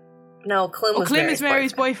boyfriend. No, Clem was Clem is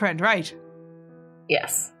Mary's boyfriend, right?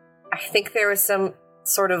 Yes. I think there was some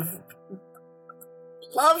sort of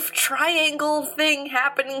love triangle thing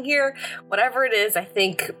happening here. Whatever it is, I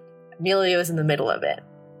think Amelia was in the middle of it.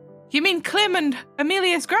 You mean Clem and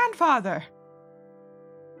Amelia's grandfather?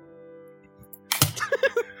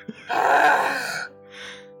 I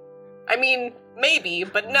mean, maybe,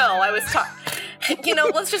 but no, I was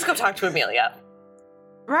let's just go talk to Amelia.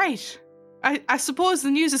 Right. I suppose the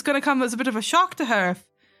news is going to come as a bit of a shock to her if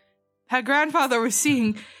her grandfather was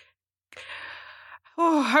seeing...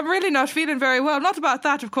 Oh, I'm really not feeling very well. Not about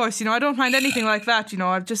that, of course, I don't mind anything like that,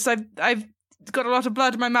 I've got a lot of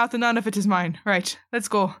blood in my mouth and none of it is mine. Right, let's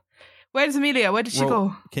go. Where's Amelia? Where did she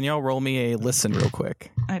go? Can y'all roll me a listen real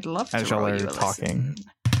quick? I'd love to as roll y'all you are a talking.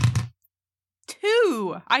 Listen.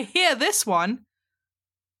 2! I hear this one.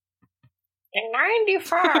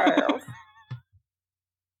 95.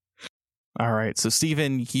 All right, so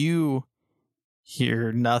Steven, you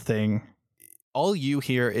hear nothing. All you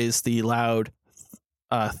hear is the loud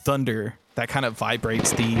thunder that kind of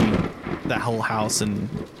vibrates the whole house and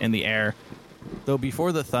in the air. Though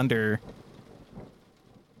before the thunder,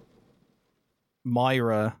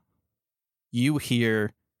 Myra, you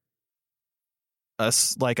hear a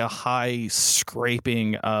high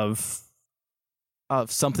scraping of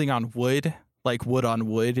something on wood, like wood on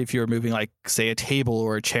wood. If you're moving, like, say, a table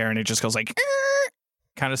or a chair, and it just goes like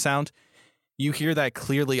kind of sound. You hear that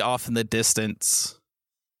clearly off in the distance.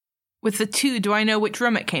 With the 2, do I know which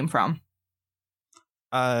room it came from?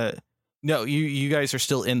 No, you guys are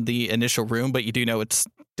still in the initial room, but you do know it's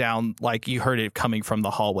down, like, you heard it coming from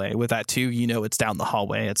the hallway. With that 2, you know it's down the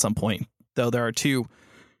hallway at some point. Though there are 2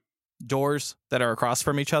 doors that are across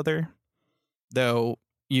from each other, though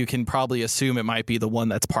you can probably assume it might be the one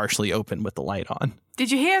that's partially open with the light on. Did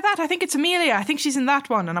you hear that? I think it's Amelia. I think she's in that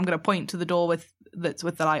one, and I'm going to point to the door that's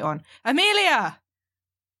with the light on. Amelia!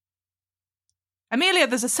 Amelia,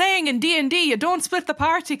 there's a saying in D&D, you don't split the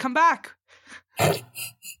party, come back.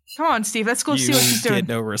 Come on, Steve, let's go see what she's doing. You get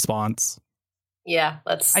no response. Yeah,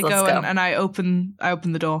 let's go. And I open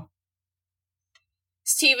the door.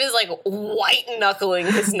 Steve is, like, white knuckling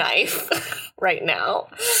his knife right now.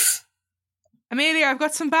 Amelia, I've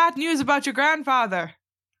got some bad news about your grandfather.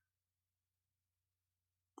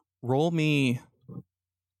 Roll me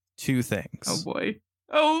 2 things. Oh boy.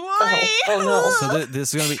 Oh no. So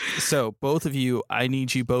this is gonna be. So both of you, I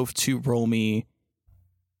need you both to roll me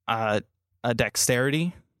a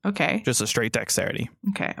dexterity. Okay. Just a straight dexterity.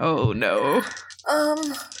 Okay. Oh no.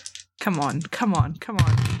 Come on.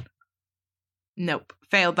 Nope.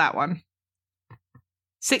 Failed that one.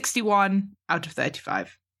 61 out of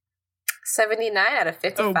 35. 79 out of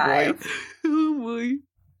 55. Oh boy.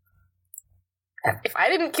 If I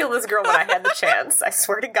didn't kill this girl when I had the chance, I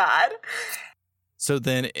swear to God. So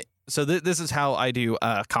this is how I do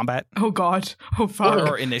combat. Oh God. Oh fuck.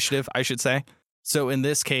 Or initiative, I should say. So in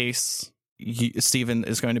this case, Steven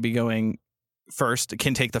is going to be going first,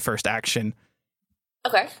 can take the first action.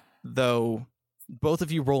 Okay. Though both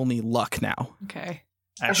of you roll me luck now. Okay.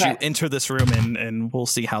 as you enter this room, and we'll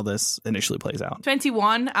see how this initially plays out.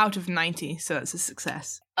 21 out of 90, so it's a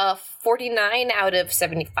success. 49 out of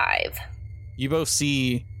 75. You both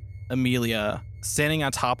see Amelia standing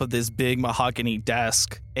on top of this big mahogany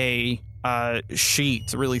desk, a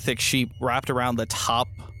sheet, really thick sheet, wrapped around the top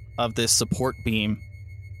of this support beam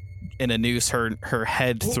in a noose, her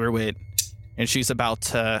head through it, and she's about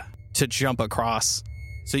to jump across.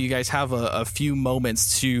 So you guys have a few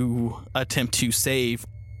moments to attempt to save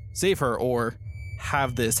her or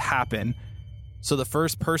have this happen. So the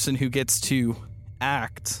first person who gets to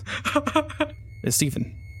act is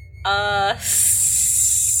Stephen.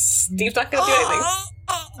 Steve's not gonna do anything.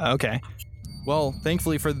 Okay. Well,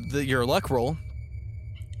 thankfully for your luck roll,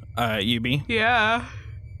 Yubi. Yeah.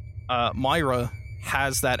 Myra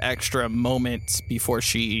has that extra moment before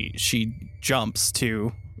she jumps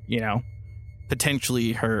to,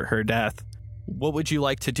 potentially her death. What would you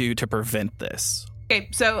like to do to prevent this? Okay,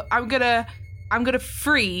 so I'm gonna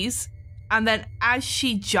freeze, and then as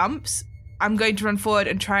she jumps, I'm going to run forward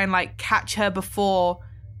and try and catch her before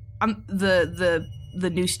the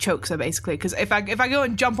noose chokes her, basically. Because if I go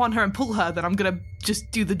and jump on her and pull her, then I'm gonna just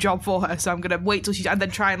do the job for her. So I'm gonna wait till and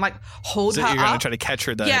then try and hold her up. So you're gonna try to catch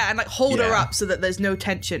her. And hold her up so that there's no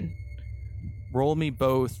tension. Roll me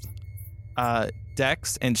both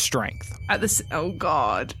Dex and Strength. Oh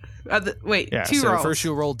god. Two so rolls. First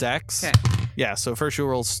you'll roll Dex. Okay. Yeah, so first you'll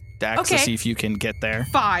roll Dex to see if you can get there.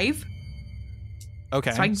 5.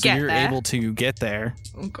 Okay, so you're able to get there.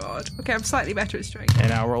 Oh god. Okay, I'm slightly better at Strength. And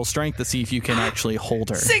now roll Strength to see if you can actually hold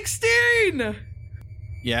her. 16!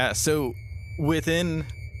 Yeah, so within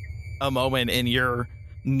a moment in your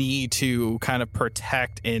need to kind of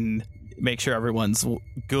protect and make sure everyone's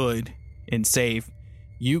good and safe,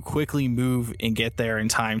 you quickly move and get there in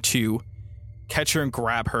time to catch her and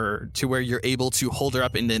grab her to where you're able to hold her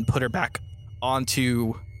up and then put her back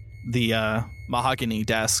onto the mahogany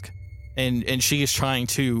desk. And she is trying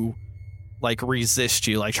to resist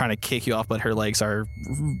you, trying to kick you off, but her legs are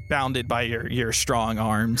bounded by your strong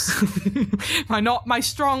arms. My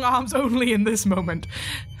strong arms only in this moment.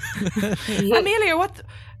 Amelia, what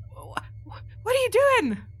are you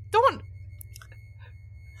doing? Don't.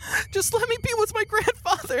 Just let me be with my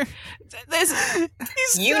grandfather.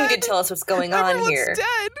 You need to tell us what's going on here.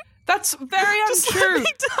 Dead. That's very untrue.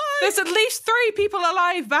 There's at least 3 people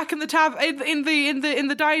alive back in the in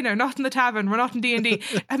the diner, not in the tavern. We're not in D&D.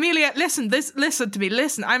 Amelia, listen to me.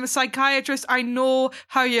 Listen, I'm a psychiatrist. I know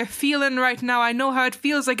how you're feeling right now. I know how it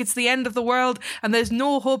feels like it's the end of the world and there's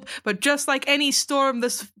no hope. But just like any storm,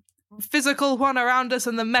 this physical one around us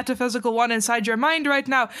and the metaphysical one inside your mind right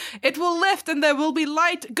now, it will lift and there will be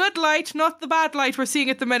light, good light, not the bad light we're seeing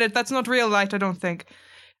at the minute. That's not real light, I don't think.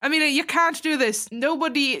 I mean, you can't do this.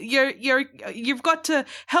 Nobody, you've got to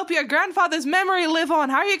help your grandfather's memory live on.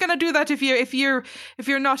 How are you going to do that if you're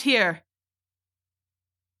not here?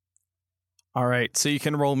 All right, so you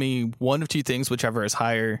can roll me one of two things, whichever is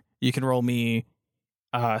higher. You can roll me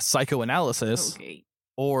psychoanalysis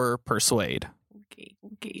or persuade.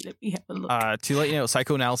 Okay, let me have a look. To let you know,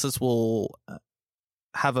 psychoanalysis will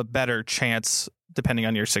have a better chance depending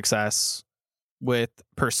on your success. With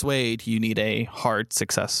persuade, you need a hard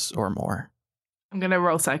success or more. I'm going to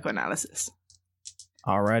roll psychoanalysis.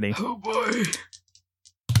 Alrighty. Oh boy.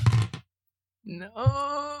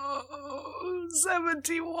 No.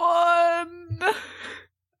 71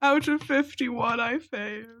 out of 51 I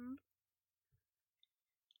failed.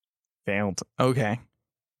 Failed. Okay.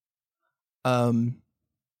 And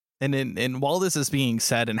while this is being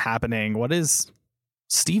said and happening, what is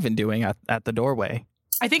Stephen doing at the doorway?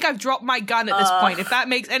 I think I've dropped my gun at this point. If that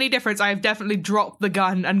makes any difference, I have definitely dropped the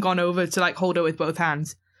gun and gone over to hold her with both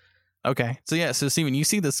hands. Okay. So Stephen, you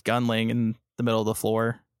see this gun laying in the middle of the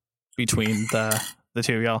floor between the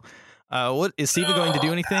two of y'all. What is Stephen going to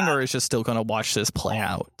do anything, or is just still going to watch this play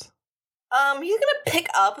out? He's gonna pick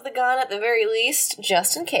up the gun at the very least,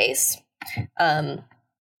 just in case.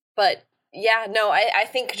 But yeah, no, I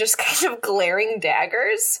think just kind of glaring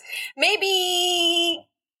daggers. Maybe.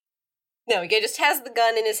 No, he just has the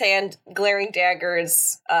gun in his hand, glaring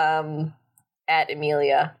daggers at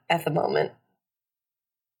Amelia at the moment.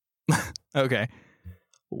 Okay.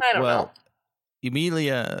 I don't know.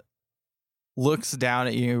 Amelia looks down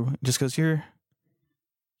at you and just goes, You're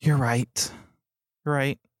right. You're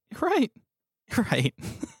right. You're right. You're right.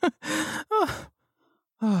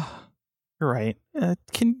 You're right.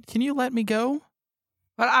 Can you let me go?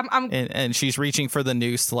 But I'm and she's reaching for the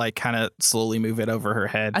noose to kind of slowly move it over her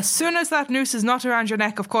head. As soon as that noose is not around your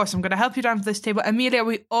neck, of course, I'm going to help you down to this table. Amelia,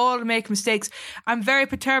 we all make mistakes. I'm very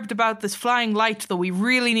perturbed about this flying light, though. We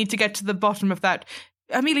really need to get to the bottom of that.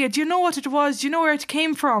 Amelia, do you know what it was? Do you know where it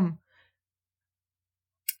came from?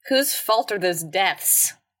 Whose fault are those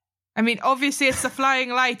deaths? I mean, obviously it's the flying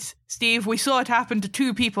light, Steve. We saw it happen to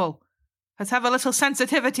 2 people. Let's have a little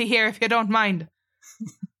sensitivity here, if you don't mind.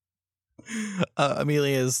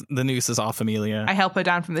 The noose is off Amelia. I help her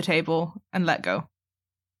down from the table and let go.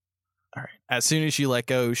 All right. As soon as you let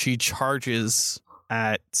go, she charges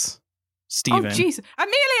at Steven. Oh, Jesus.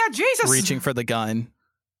 Amelia, Jesus! Reaching for the gun.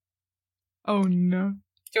 Oh, no.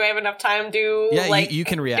 Do I have enough time to, Yeah, you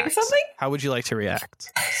can react. do something? How would you like to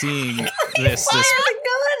react? Seeing this... Fire the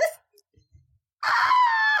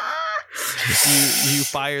You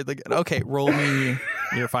fire the gun. Okay, roll me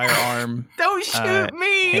your firearm. Don't shoot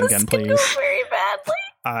me! Handgun, please. Go very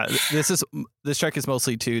badly. This check is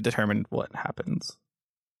mostly to determine what happens.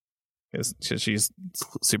 Because she's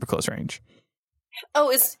super close range. Oh,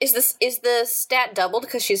 is the stat doubled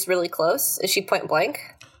because she's really close? Is she point blank?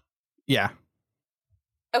 Yeah.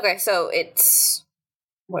 Okay, so it's...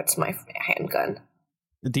 What's my handgun?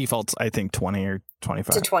 The default's, I think, 20 or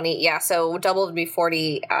 25. To 20, yeah, so doubled would be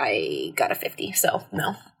 40. I got a 50, so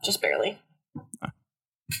no, just barely.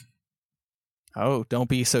 Oh, don't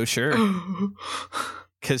be so sure.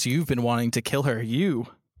 Because you've been wanting to kill her. You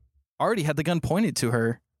already had the gun pointed to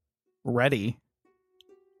her. Ready.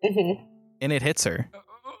 Mm-hmm. And it hits her.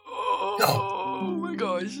 Oh my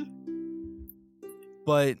gosh.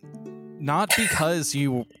 But not because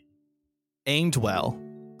you aimed well,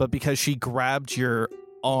 but because she grabbed your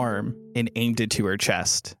arm and aimed it to her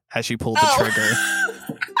chest as she pulled the trigger.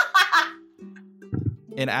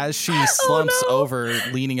 And as she slumps over,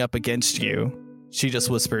 leaning up against you, she just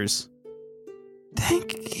whispers,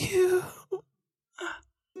 "Thank you."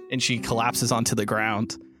 And she collapses onto the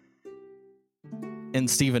ground. And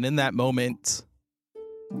Steven, in that moment,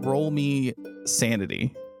 roll me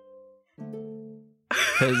sanity.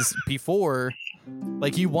 Because before,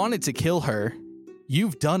 you wanted to kill her.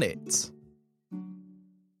 You've done it.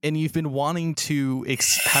 And you've been wanting to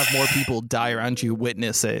have more people die around you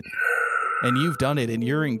witness it. And you've done it, and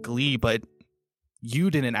you're in glee, but you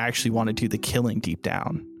didn't actually want to do the killing deep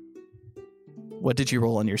down. What did you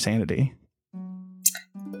roll on your sanity?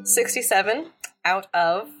 67 out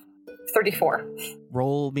of 34.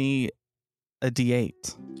 Roll me a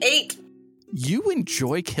d8. 8. You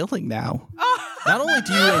enjoy killing now. Not only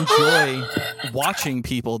do you enjoy watching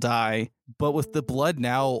people die, but with the blood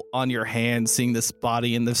now on your hands, seeing this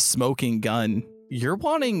body and the smoking gun, you're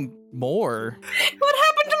wanting more. What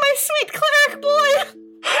happened to my sweet cleric boy?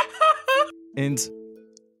 And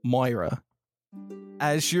Moira,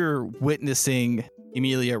 as you're witnessing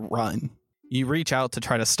Amelia run, you reach out to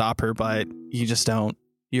try to stop her, but you just don't.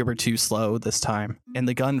 You were too slow this time. And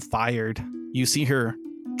the gun fired. You see her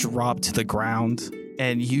drop to the ground,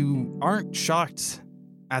 and you aren't shocked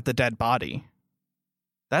at the dead body.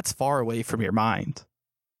 That's far away from your mind.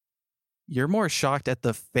 You're more shocked at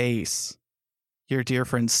the face your dear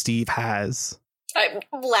friend Steve has. I'm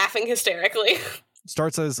laughing hysterically.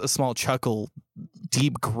 Starts as a small chuckle,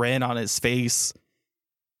 deep grin on his face,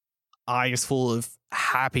 eyes full of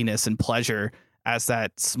happiness and pleasure as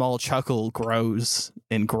that small chuckle grows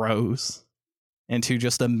and grows into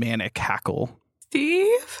just a manic cackle.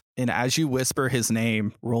 Steve? And as you whisper his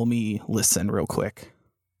name, roll me listen real quick.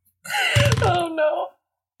 Oh no.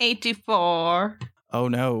 84. Oh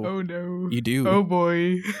no. Oh no. You do. Oh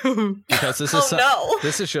boy. Because this is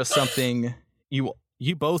this is just something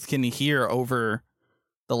you both can hear over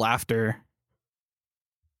the laughter.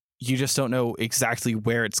 You just don't know exactly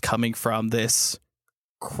where it's coming from. This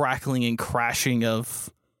crackling and crashing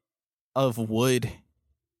of wood,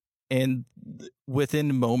 and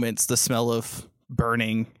within moments the smell of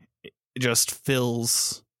burning just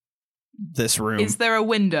fills this room. Is there a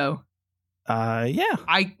window? Yeah.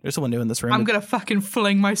 There's a window in this room. I'm gonna fucking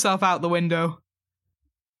fling myself out the window.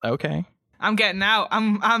 Okay. I'm getting out.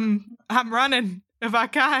 I'm running if I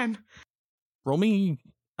can. Roll me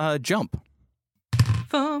jump.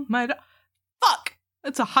 For my fuck.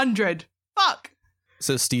 That's 100. Fuck.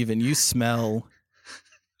 So Steven, you smell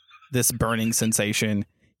this burning sensation.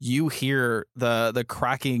 You hear the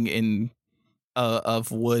cracking in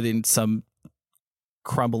of wood and some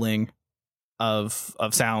crumbling of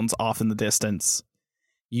sounds off in the distance.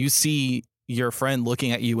 You see your friend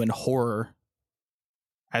looking at you in horror.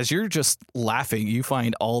 As you're just laughing, you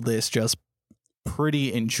find all this just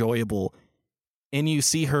pretty enjoyable. And you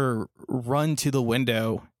see her run to the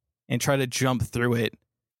window and try to jump through it.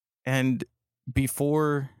 And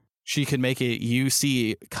before she could make it, you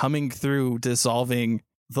see coming through, dissolving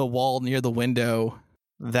the wall near the window,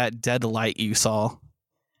 that dead light you saw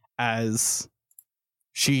as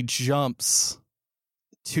she jumps,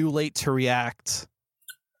 too late to react,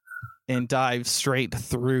 and dive straight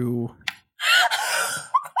through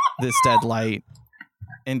this dead light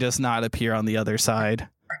and does not appear on the other side.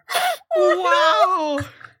 Wow!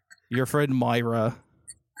 Your friend Myra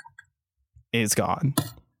is gone.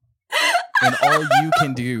 And all you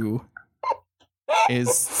can do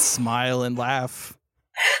is smile and laugh.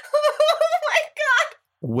 Oh my god!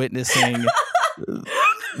 Witnessing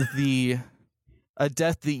a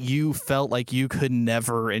death that you felt like you could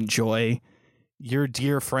never enjoy. Your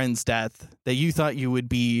dear friend's death that you thought you would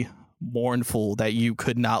be mournful that you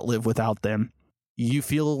could not live without them. You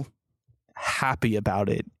feel happy about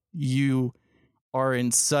it. You are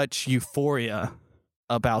in such euphoria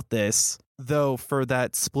about this. Though for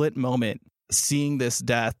that split moment, seeing this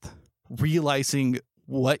death, realizing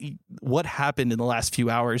what happened in the last few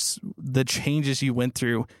hours, the changes you went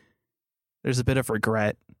through, there's a bit of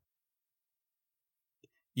regret.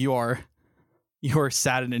 You are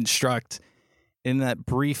saddened and struck in that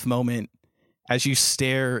brief moment as you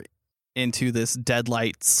stare into this dead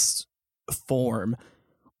light's form.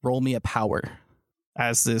 Roll me a power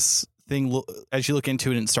as this thing, as you look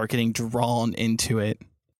into it and start getting drawn into it.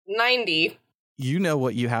 90. You know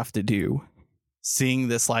what you have to do. Seeing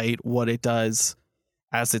this light, what it does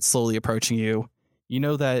as it's slowly approaching you, you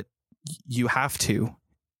know that you have to,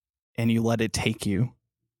 and you let it take you,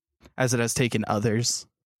 as it has taken others.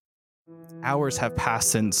 Hours have passed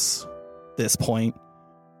since this point.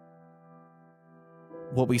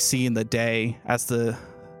 What we see in the day, as the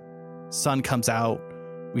sun comes out,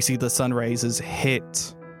 we see the sun rays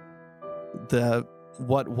hit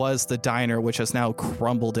what was the diner, which has now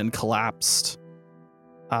crumbled and collapsed.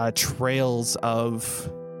 Trails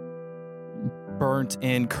of burnt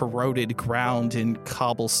and corroded ground and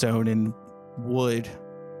cobblestone and wood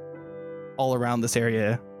all around this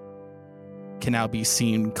area can now be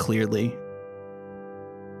seen clearly.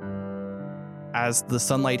 As the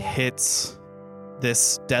sunlight hits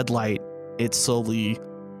this dead light, it slowly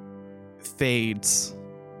fades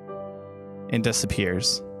and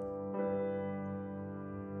disappears.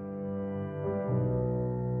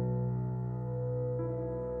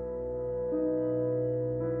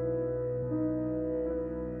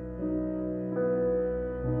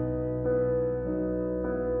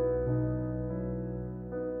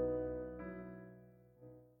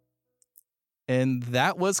 And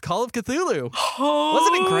that was Call of Cthulhu.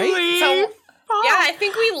 Wasn't it great? So, yeah, I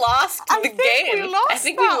think we lost the game. I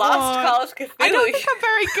think we lost Call of Cthulhu. I don't think I'm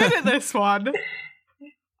very good at this one.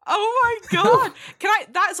 Oh my god.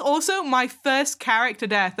 That's also my first character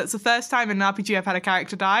death. That's the first time in an RPG I've had a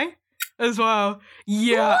character die as well.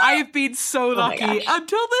 Yeah, what? I have been so lucky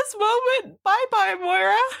until this moment. Bye-bye,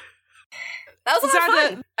 Moira. That was a lot of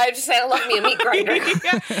fun. I just said I love me a meat grinder.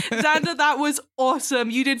 Xander, that was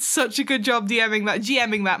awesome. You did such a good job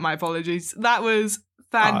GMing that, my apologies. That was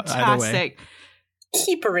fantastic.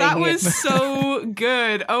 Keepering that was so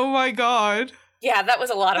good. Oh my god. Yeah, that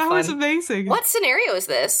was a lot of fun. That was amazing. What scenario is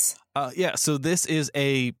this? So this is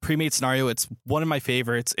a pre-made scenario. It's one of my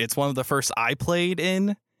favorites. It's one of the first I played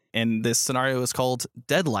in, and this scenario is called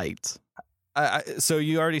Deadlight. So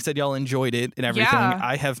you already said y'all enjoyed it and everything. Yeah.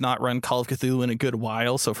 I have not run Call of Cthulhu in a good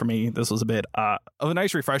while, so for me, this was a bit of a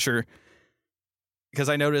nice refresher. Because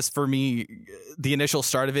I noticed for me, the initial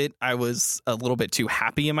start of it, I was a little bit too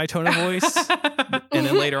happy in my tone of voice. And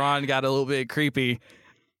then later on, got a little bit creepy.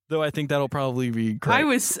 Though I think that'll probably be great. I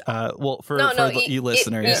was... for you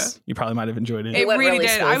listeners, you probably might have enjoyed it. It really did.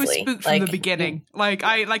 Smoothly. I was spooked from the beginning.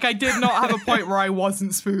 I did not have a point where I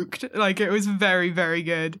wasn't spooked. It was very, very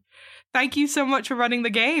good. Thank you so much for running the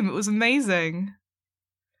game. It was amazing.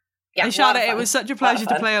 Yeah, and Charlotte, it was such a pleasure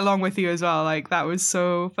to play along with you as well. That was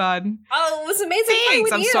so fun. Oh, it was amazing playing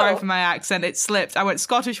with I'm you. sorry for my accent. It slipped. I went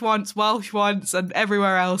Scottish once, Welsh once, and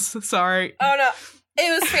everywhere else. Sorry. Oh, no.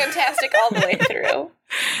 It was fantastic all the way through.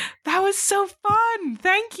 That was so fun.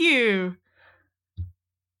 Thank you.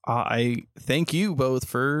 I thank you both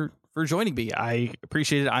for joining me. I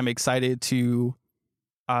appreciate it. I'm excited to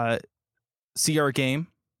see our game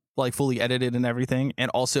fully edited and everything,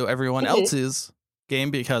 and also everyone else's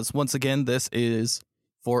game, because once again, this is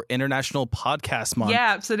for International Podcast Month.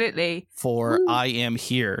 Yeah, absolutely. For I Am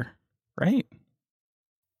Here, right?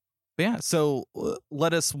 But yeah, so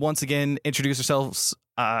let us once again introduce ourselves,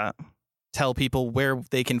 tell people where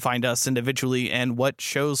they can find us individually and what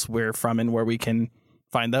shows we're from and where we can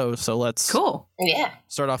find those. So let's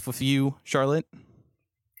start off with you, Charlotte.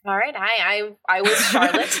 All right. I was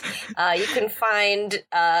Charlotte. You can find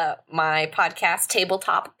my podcast,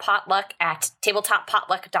 Tabletop Potluck, at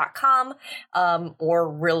tabletop-potluck.com, or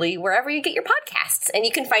really wherever you get your podcasts. And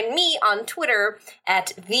you can find me on Twitter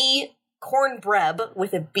at the Cornbreb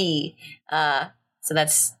with a B. So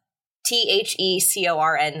that's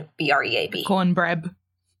TheCornbreab. Cornbread.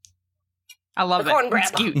 I love it. Cornbread.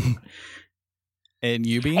 It's cute. And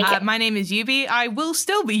Yubi? My name is Yubi. I will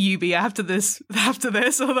still be Yubi after this,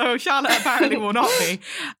 although Charlotte apparently will not be.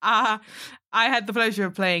 I had the pleasure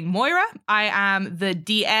of playing Moira. I am the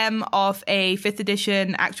DM of a 5th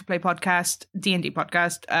edition actual play podcast, D&D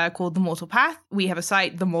podcast, called The Mortal Path. We have a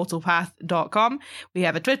site, themortalpath.com. We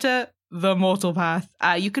have a Twitter, The Mortal Path.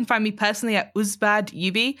 You can find me personally at Uzbad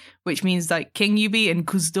Yubi, which means like King Yubi, and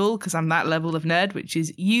Kuzdul, because I'm that level of nerd, which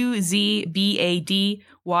is UZBADYUBI.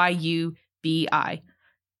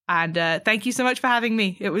 And thank you so much for having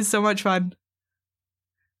me. It was so much fun.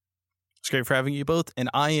 It's great for having you both. And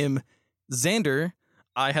I am Xander.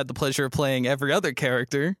 I had the pleasure of playing every other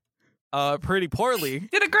character pretty poorly.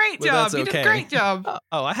 Did a great job. You did a great job.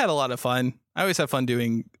 I had a lot of fun. I always have fun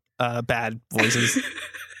doing bad voices.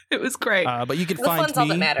 It was great. But you can the find fun's all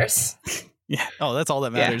that matters. Yeah. Oh, that's all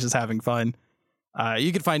that matters is having fun.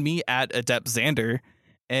 You can find me at Adept Xander,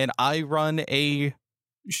 and I run a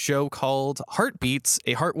show called Heartbeats,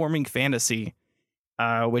 a heartwarming fantasy,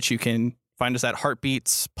 which you can find us at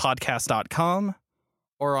heartbeatspodcast.com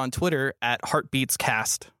or on Twitter at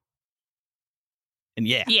heartbeatscast. And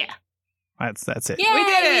yeah, that's it. Yeah, we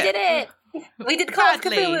did it. We did Call of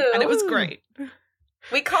Cthulhu, and it was great.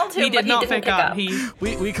 We called him, he did but not he didn't pick up.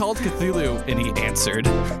 We called Cthulhu, and he answered.